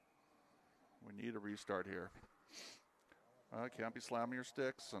need a restart here. Can't be slamming your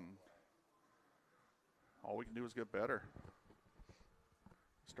sticks, and all we can do is get better.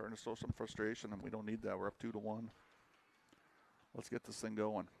 Starting to show some frustration, and we don't need that. We're up 2-1. Let's get this thing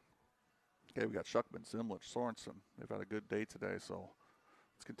going. Okay, we got Shuckman, Zimlich, Sorensen. They've had a good day today, so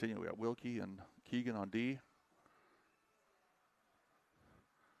let's continue. We got Wilkie and Keegan on D.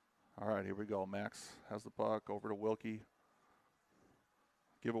 All right, here we go. Max has the puck over to Wilkie.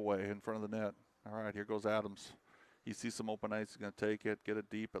 Giveaway in front of the net. All right, here goes Adams. He sees some open ice. He's going to take it, get it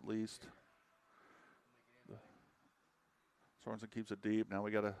deep at least. Sorensen keeps it deep. Now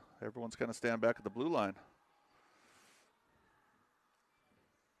everyone's going to stand back at the blue line.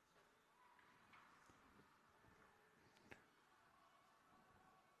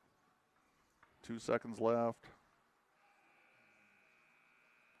 Two seconds left.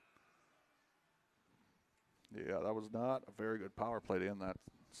 Yeah, that was not a very good power play to end that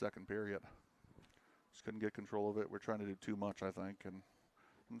second period. Just couldn't get control of it. We're trying to do too much, I think, and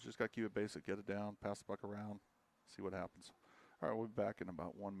just got to keep it basic, get it down, pass the puck around, see what happens. All right, we'll be back in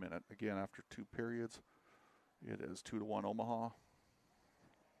about 1 minute. Again, after two periods, it is 2-1 Omaha.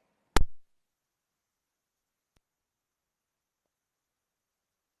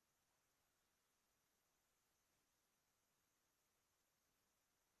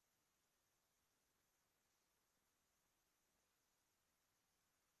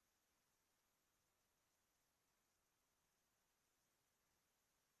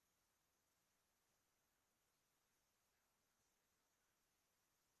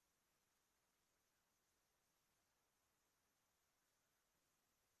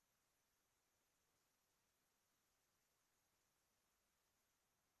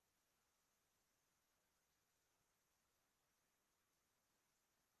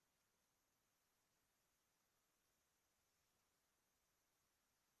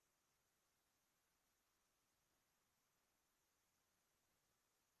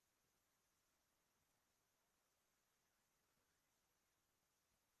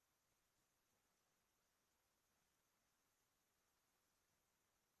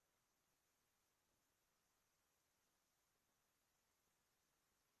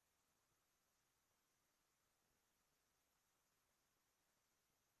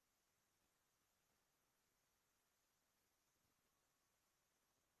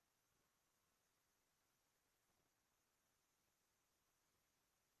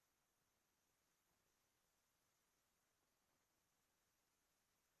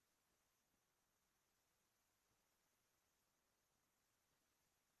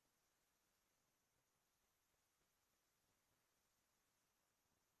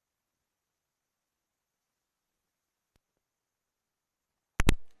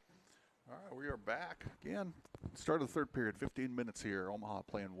 All right, we are back again. Start of the third period, 15 minutes here. Omaha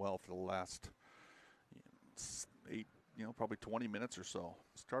playing well for the last 8, probably 20 minutes or so.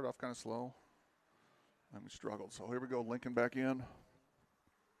 Start off kind of slow. And we struggled. So here we go. Lincoln back in.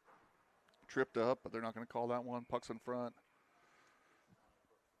 Tripped up, but they're not going to call that one. Puck's in front.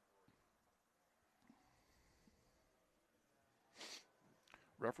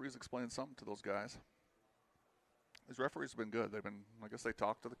 Referees explained something to those guys. These referees have been good. They've been, I guess they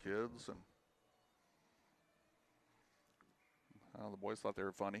talked to the kids, and the boys thought they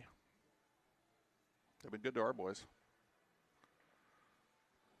were funny. They've been good to our boys.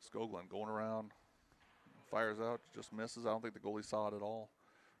 Skoglund going around, fires out, just misses. I don't think the goalie saw it at all.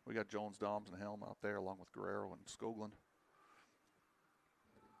 We got Jones, Doms, and Helm out there along with Guerrero and Skoglund.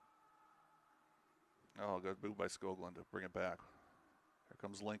 Oh, good move by Skoglund to bring it back. Here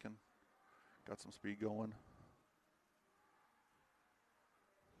comes Lincoln. Got some speed going.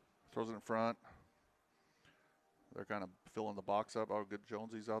 Throws it in front. They're kind of filling the box up. Oh, good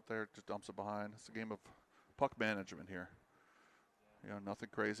Jonesy's out there. Just dumps it behind. It's a game of puck management here. You know, nothing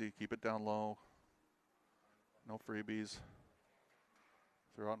crazy. Keep it down low. No freebies.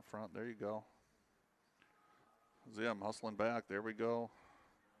 Throw out in front. There you go. Zim hustling back. There we go.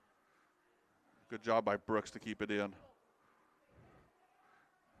 Good job by Brooks to keep it in.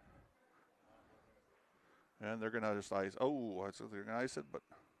 And they're going to just ice. Oh, they're going to ice it, but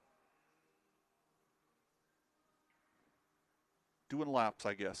doing laps,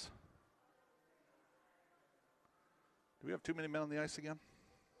 I guess. Do we have too many men on the ice again?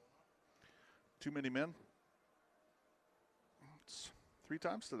 Too many men? It's 3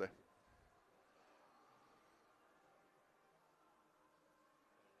 times today.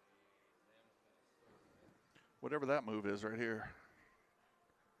 Whatever that move is right here.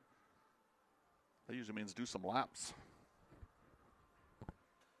 That usually means do some laps.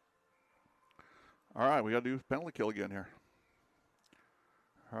 All right, we got to do penalty kill again here.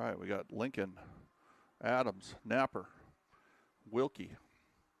 All right, we got Lincoln, Adams, Napper, Wilkie.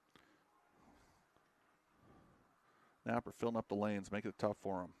 Napper filling up the lanes, making it tough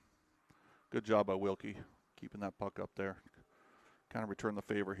for him. Good job by Wilkie, keeping that puck up there. Kind of return the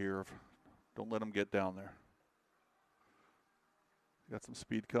favor here. Don't let him get down there. Got some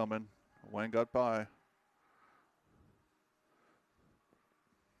speed coming. Wayne got by.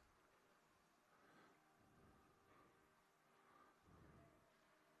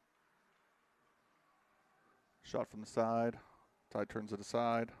 Shot from the side. Ty turns it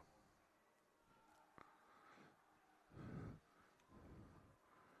aside.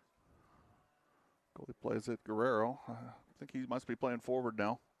 Goalie plays it. Guerrero. I think he must be playing forward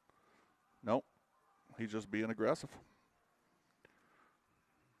now. Nope. He's just being aggressive.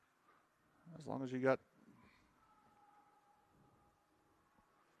 As long as you got.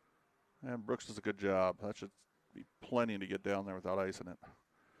 And Brooks does a good job. That should be plenty to get down there without icing it.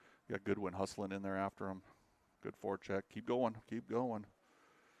 You got Goodwin hustling in there after him. Good forecheck. Keep going. Keep going.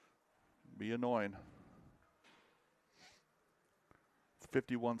 Be annoying.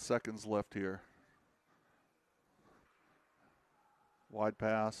 51 seconds left here. Wide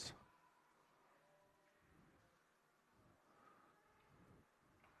pass.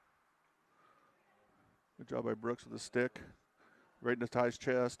 Good job by Brooks with the stick. Right into Ty's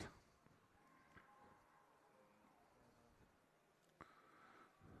chest.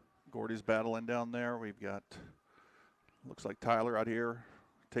 Gordy's battling down there. We've got, looks like Tyler out here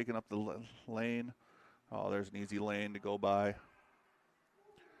taking up the lane. Oh, there's an easy lane to go by.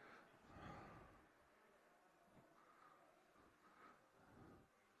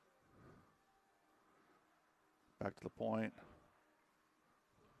 Back to the point.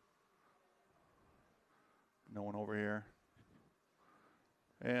 No one over here.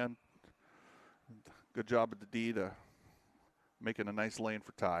 And good job at the D to making a nice lane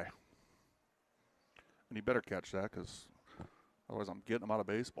for Ty. And he better catch that because otherwise I'm getting him out of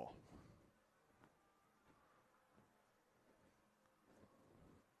baseball.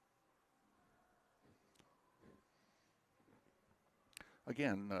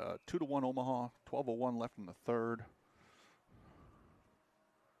 Again, 2-1 Omaha, 12:01 left in the third.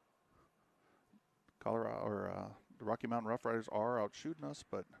 Colorado or the Rocky Mountain Roughriders are out shooting us,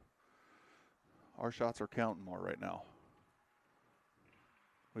 but our shots are counting more right now.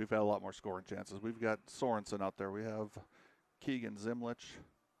 We've had a lot more scoring chances. We've got Sorensen out there. We have Keegan, Zimlich,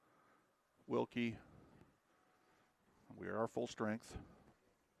 Wilkie. We are full strength.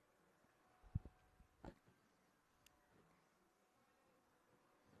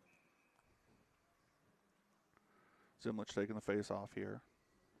 Zimlich taking the face off here.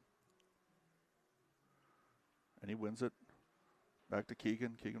 And he wins it. Back to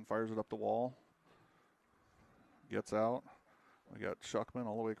Keegan. Keegan fires it up the wall. Gets out. We got Shuckman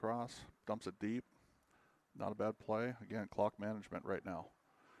all the way across. Dumps it deep. Not a bad play. Again, clock management right now.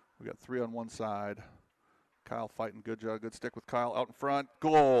 We got 3 on one side. Kyle fighting. Good job. Good stick with Kyle out in front.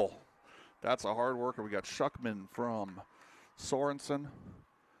 Goal. That's a hard worker. We got Schuckman from Sorensen.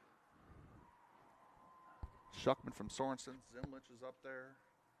 Schuckman from Sorensen. Zimlich is up there.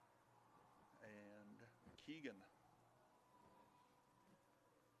 And Keegan.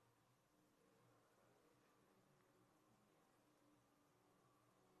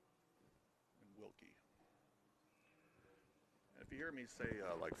 And Wilkie. And if you hear me say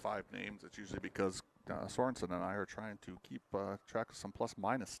like 5 names, it's usually because Sorensen and I are trying to keep track of some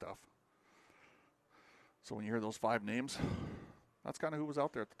plus-minus stuff. So when you hear those 5 names, that's kind of who was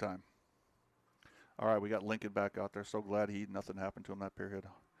out there at the time. All right, we got Lincoln back out there. So glad nothing happened to him that period.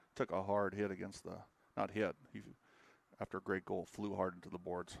 Took a hard hit against not hit. He, after a great goal, flew hard into the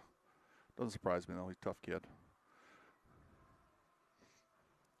boards. Doesn't surprise me though. He's a tough kid.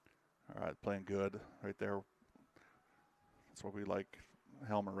 All right, playing good right there. That's what we like.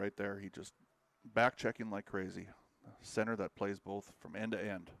 Helmer right there. He just back checking like crazy. Center that plays both from end to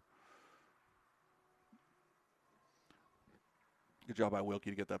end. Good job by Wilkie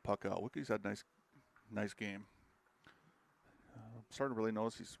to get that puck out. Wilkie's had a nice game. I'm starting to really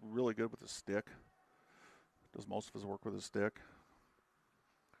notice he's really good with his stick. Does most of his work with his stick.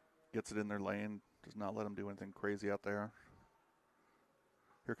 Gets it in their lane. Does not let him do anything crazy out there.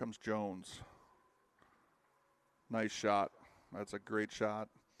 Here comes Jones. Nice shot. That's a great shot.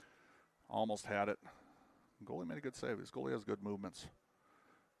 Almost had it. Goalie made a good save. This goalie has good movements.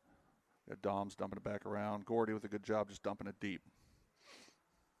 Got Doms dumping it back around. Gordy with a good job just dumping it deep.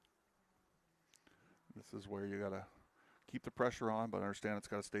 This is where you got to keep the pressure on, but understand it's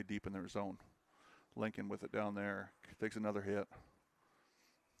got to stay deep in their zone. Lincoln with it down there. Takes another hit.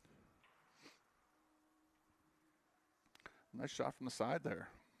 Nice shot from the side there.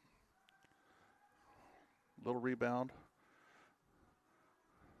 Little rebound.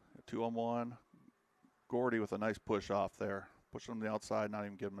 2-on-1. Gordy with a nice push off there. Pushing him to the outside, not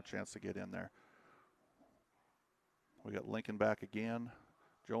even giving him a chance to get in there. We got Lincoln back again.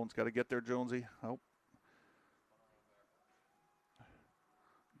 Jones got to get there, Jonesy. Oh.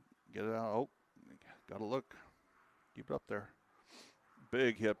 Get it out. Oh, got to look. Keep it up there.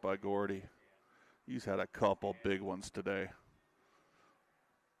 Big hit by Gordy. He's had a couple big ones today.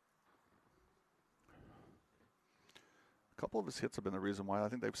 A couple of his hits have been the reason why I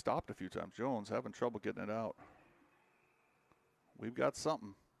think they've stopped a few times. Jones having trouble getting it out. We've got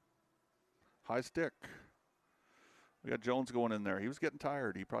something. High stick. We got Jones going in there. He was getting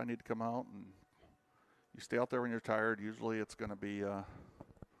tired. He probably need to come out. And you stay out there when you're tired. Usually it's going to be,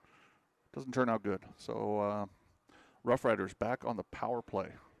 doesn't turn out good. So Roughriders back on the power play.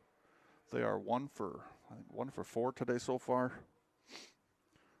 They are 1 for 4 today so far.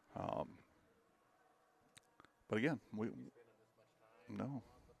 But again, no.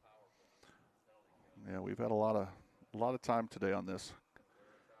 Yeah, we've had a lot of time today on this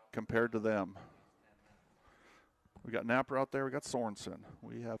compared to them. We got Napper out there. We got Sorensen.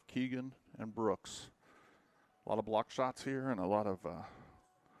 We have Keegan and Brooks. A lot of block shots here and a lot of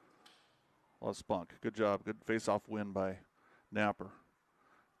spunk. Good job. Good face-off win by Napper.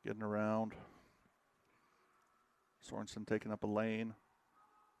 Getting around. Sorensen taking up a lane.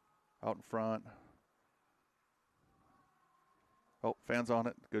 Out in front. Oh, fans on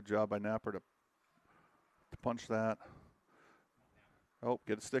it. Good job by Napper to punch that. Oh,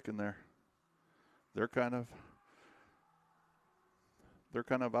 get a stick in there. They're kind of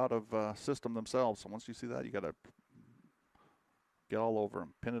out of system themselves. So once you see that, you got to get all over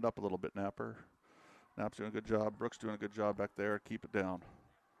them. Pin it up a little bit, Napper. Nap's doing a good job. Brooks doing a good job back there. Keep it down.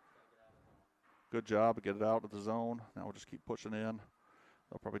 Good job. Get it out of the zone. Now we'll just keep pushing in.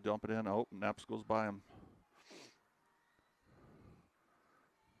 They'll probably dump it in. Oh, Naps goes by him.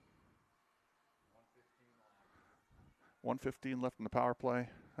 1:15 left in the power play.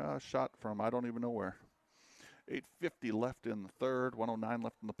 Shot from I don't even know where. 8:50 left in the third. 1:09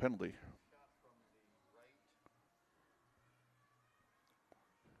 left in the penalty.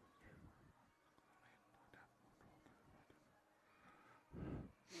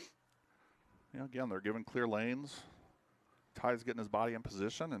 Yeah, again, they're giving clear lanes. Ty's getting his body in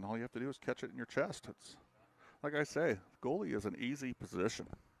position, and all you have to do is catch it in your chest. It's like I say, goalie is an easy position.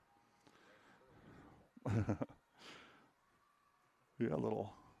 Yeah, a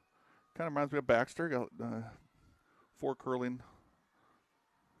little. Kind of reminds me of Baxter. Got 4 curling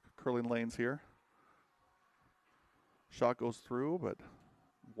lanes here. Shot goes through, but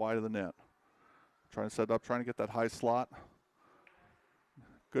wide of the net. Trying to set up, trying to get that high slot.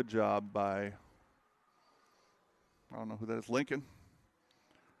 Good job by, I don't know who that is, Lincoln.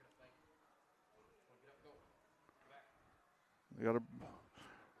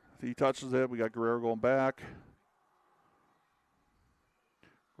 He touches it. We got Guerrero going back.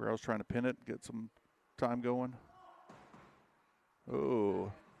 Guerrero's trying to pin it, get some time going.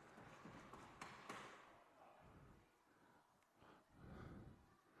 Oh.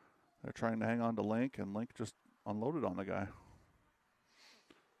 They're trying to hang on to Link, and Link just unloaded on the guy.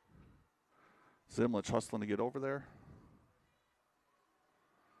 Zimlich hustling to get over there.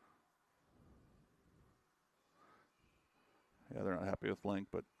 Yeah, they're not happy with Link,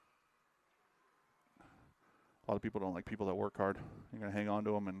 but a lot of people don't like people that work hard. You're going to hang on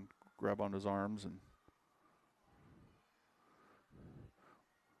to him and grab onto his arms. And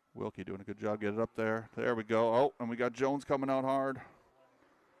Wilkie doing a good job. Get it up there. There we go. Oh, and we got Jones coming out hard.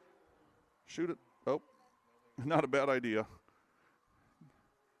 Shoot it. Oh, not a bad idea.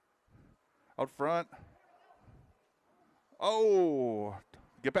 Out front. Oh,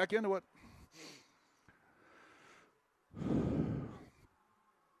 get back into it.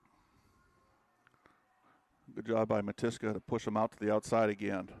 Good job by Matiska to push him out to the outside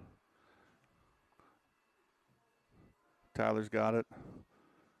again. Tyler's got it.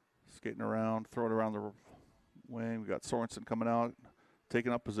 Skating around, throwing it around the wing. We got Sorensen coming out,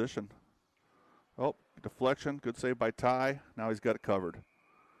 taking up position. Oh, deflection. Good save by Ty. Now he's got it covered.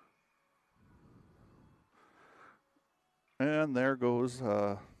 And there goes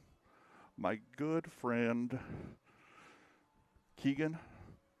my good friend Keegan,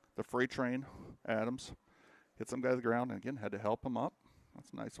 the freight train, Adams. Hit some guy to the ground, and again, had to help him up.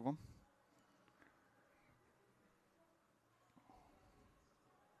 That's nice of him.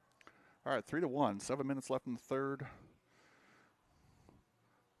 All right, 3-1. 7 minutes left in the third.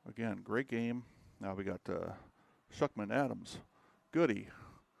 Again, great game. Now we got Shuckman, Adams, Goody,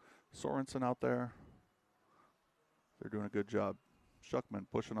 Sorensen out there. They're doing a good job. Shuckman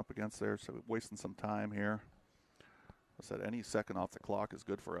pushing up against there, so wasting some time here. I said any second off the clock is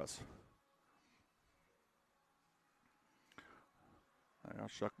good for us. Now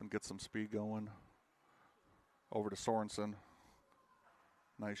Shuckman gets some speed going. Over to Sorensen.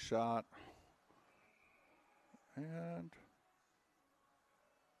 Nice shot. And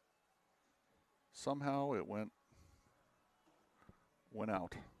somehow it went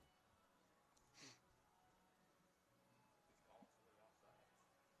out.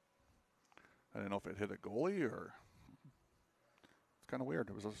 I didn't know if it hit a goalie or it's kind of weird.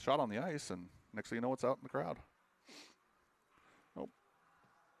 It was a shot on the ice, and next thing you know, it's out in the crowd. Oh.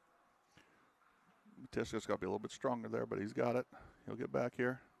 Matiska's got to be a little bit stronger there, but he's got it. He'll get back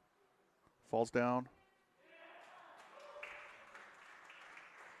here. Falls down.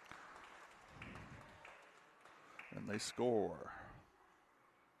 And they score.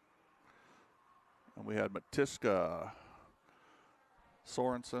 And we had Matiska,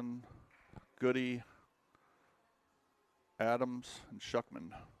 Sorensen, Goody, Adams, and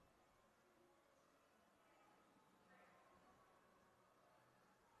Shuckman.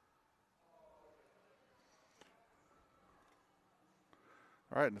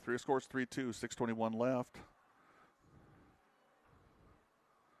 All right, and the three scores 3-2, 6:21 left.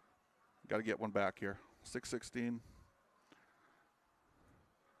 Got to get one back here. 6-16.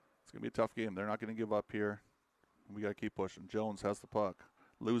 It's going to be a tough game. They're not going to give up here. We got to keep pushing. Jones has the puck.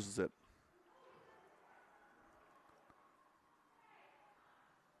 Loses it.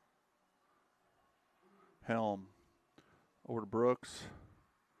 Helm. Over to Brooks.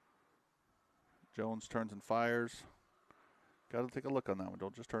 Jones turns and fires. Got to take a look on that one.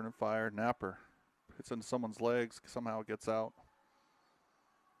 Don't just turn and fire. Napper hits into someone's legs. Somehow it gets out.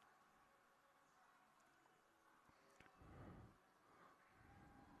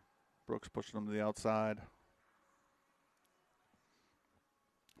 Brooks pushing him to the outside.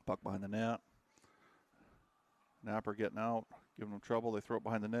 Puck behind the net. Napper getting out, giving him trouble. They throw it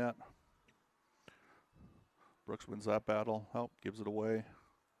behind the net. Brooks wins that battle. Help, gives it away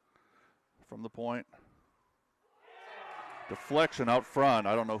from the point. Deflection out front.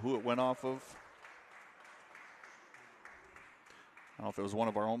 I don't know who it went off of. I don't know if it was one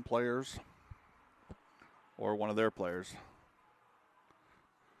of our own players or one of their players.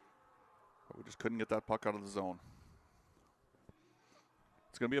 But we just couldn't get that puck out of the zone.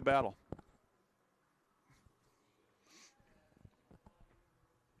 It's going to be a battle.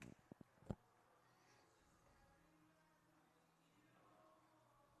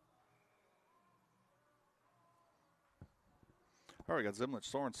 All right, we got Zimlich,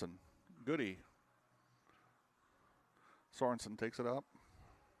 Sorensen, Goody. Sorensen takes it up.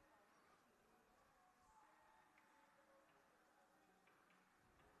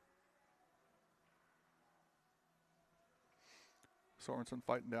 Sorensen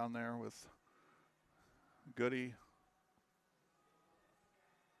fighting down there with Goody.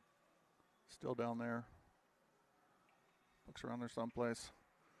 Still down there. Looks around there someplace.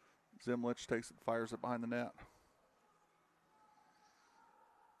 Zimlich takes it, fires it behind the net.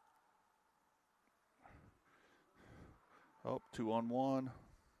 Oh, 2-on-1.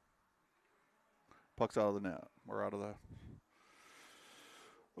 Puck's out of the net. We're out of the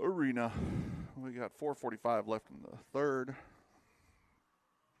arena. We got 4:45 left in the third.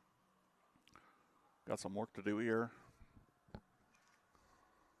 Got some work to do here.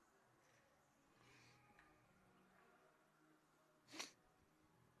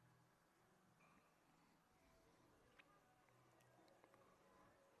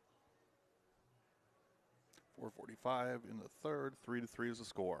 .445 in the third. 3-3 is the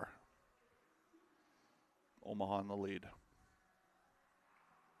score. Omaha in the lead.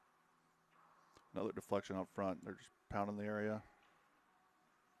 Another deflection up front. They're just pounding the area.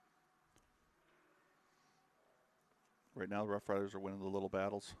 Right now, the Roughriders are winning the little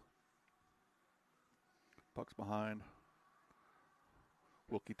battles. Puck's behind.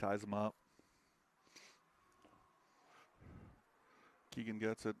 Wilkie ties him up. Keegan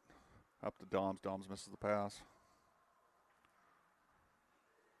gets it. Up to Doms. Doms misses the pass.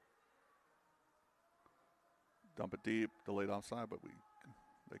 Dump it deep. Delayed offside, but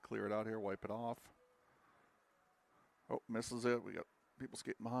they clear it out here. Wipe it off. Oh, misses it. We got people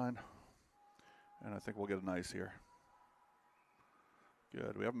skating behind. And I think we'll get an ice here.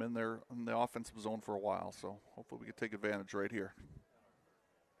 Good. We haven't been there in the offensive zone for a while, so hopefully we can take advantage right here.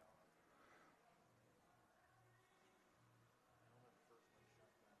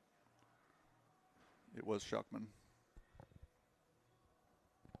 It was Shuckman.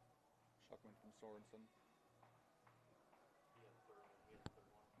 Shuckman from Sorensen.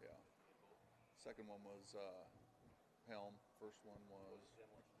 Yeah. Second one was Helm. First one was.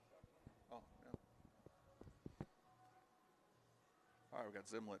 Oh, yeah. All right, we got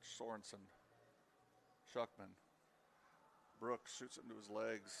Zimlich, Sorensen, Shuckman. Brooks shoots it into his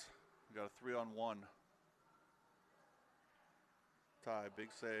legs. We got a 3-on-1. Ty, big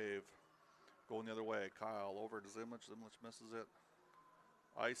save. Going the other way. Kyle over to Zimlich. Zimlich misses it.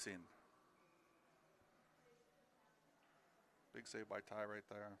 Icing. Big save by Ty right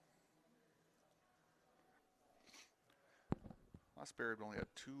there. Last period, we only had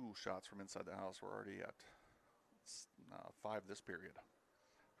 2 shots from inside the house. We're already at 5 this period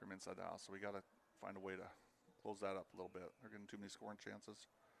from inside the house. So we got to find a way to close that up a little bit. They're getting too many scoring chances.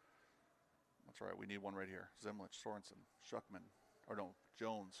 That's right. We need one right here. Zimlich, Sorensen, Shuckman. Or no,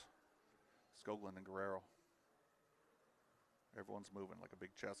 Jones, Skoglund, and Guerrero. Everyone's moving like a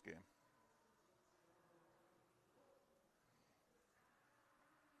big chess game.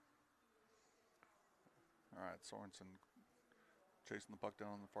 All right, Sorensen chasing the puck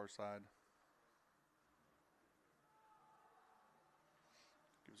down on the far side.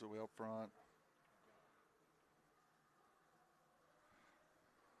 Gives it away up front.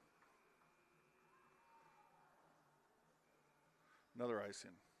 Another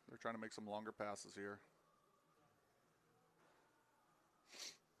icing. They're trying to make some longer passes here.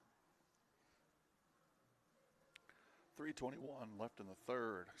 .321 left in the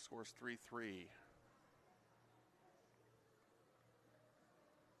third. Scores 3-3.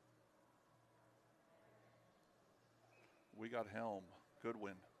 We got Helm,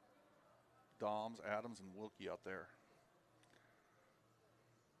 Goodwin, Doms, Adams, and Wilkie out there.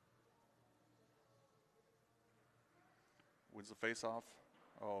 Wins the face-off.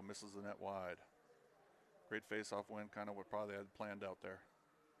 Oh, misses the net wide. Great face-off win, kind of what probably had planned out there.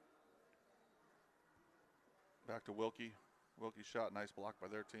 Back to Wilkie. Wilkie shot, nice block by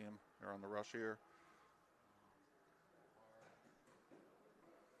their team. They're on the rush here.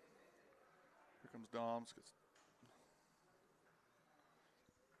 Here comes Doms.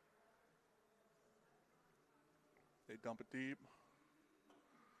 They dump it deep.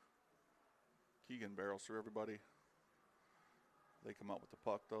 Keegan barrels through everybody. They come out with the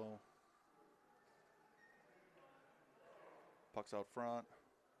puck though. Puck's out front.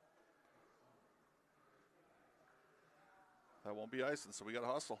 That won't be icing, so we got to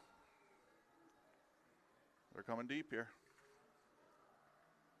hustle. They're coming deep here.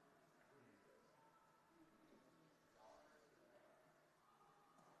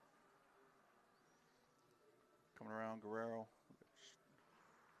 Coming around, Guerrero.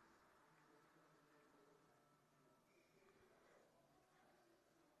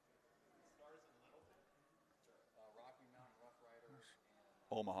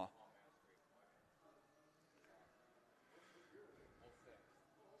 Omaha. All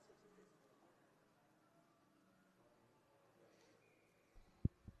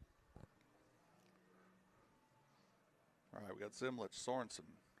right, we got Zimlich, Sorensen,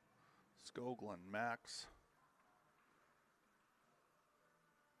 Skoglund, Max.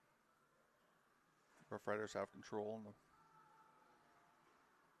 Roughriders have control.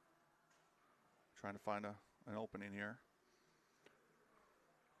 Trying to find an opening here.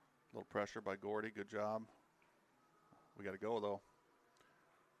 A little pressure by Gordy. Good job. We got to go, though.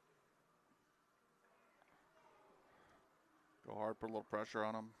 Go hard, put a little pressure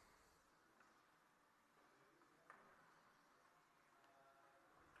on him.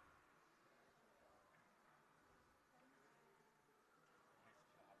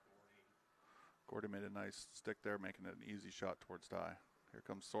 Gordy made a nice stick there, making it an easy shot towards die. Here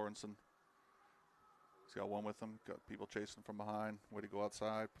comes Sorensen. He's got one with him. Got people chasing from behind. Way to go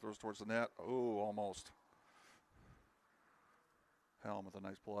outside. Throws towards the net. Oh, almost. Helm with a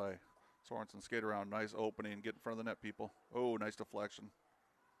nice play. Sorensen skate around. Nice opening. Get in front of the net, people. Oh, nice deflection.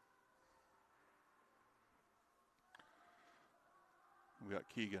 We got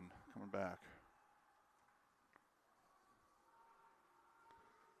Keegan coming back.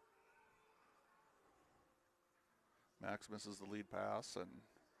 Max misses the lead pass, and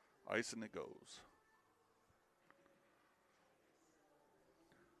icing it goes.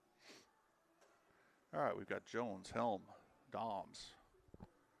 All right, we've got Jones, Helm, Doms.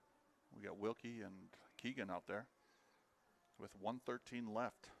 We got Wilkie and Keegan out there with 1:13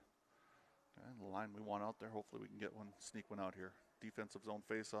 left. And the line we want out there. Hopefully we can get one, sneak one out here. Defensive zone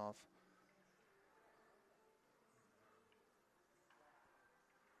face-off.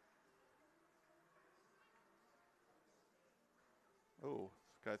 Oh,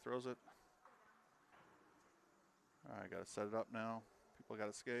 guy throws it. All right, got to set it up now. People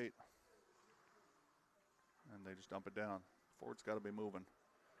got to skate. And they just dump it down. Forward's got to be moving.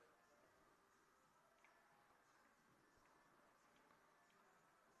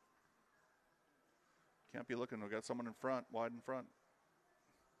 Can't be looking. We've got someone in front, wide in front.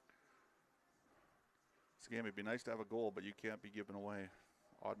 This game, it'd be nice to have a goal, but you can't be giving away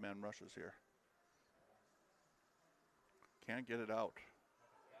odd man rushes here. Can't get it out.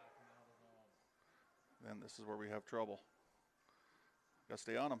 Then this is where we have trouble. Got to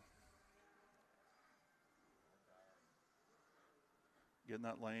stay on them. Get in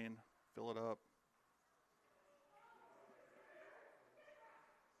that lane, fill it up.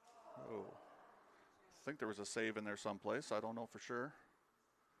 Oh, I think there was a save in there someplace. I don't know for sure.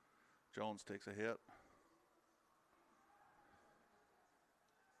 Jones takes a hit.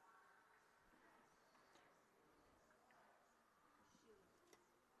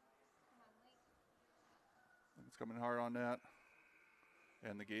 It's coming hard on that.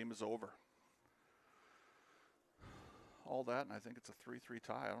 And the game is over. All that, and I think it's a 3-3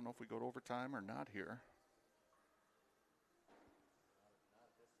 tie. I don't know if we go to overtime or not here.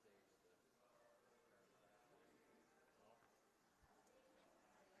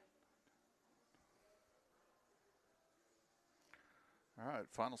 All right,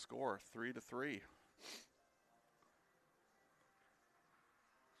 final score, 3-3.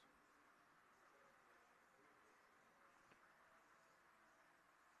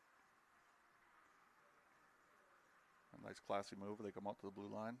 A nice classy move. They come out to the blue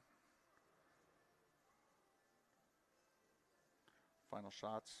line. Final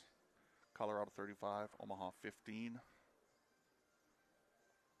shots, Colorado 35, Omaha 15.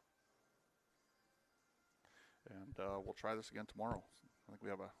 And we'll try this again tomorrow. I think we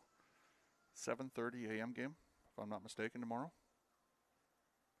have a 7:30 a.m. game, if I'm not mistaken, tomorrow.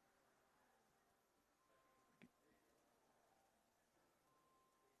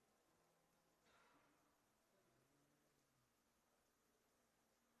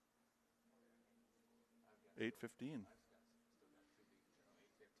 $8:15.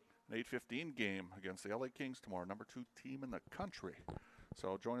 An 8:15 game against the LA Kings tomorrow, number 2 team in the country.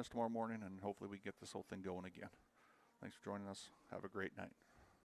 So join us tomorrow morning, and hopefully we get this whole thing going again. Thanks for joining us. Have a great night.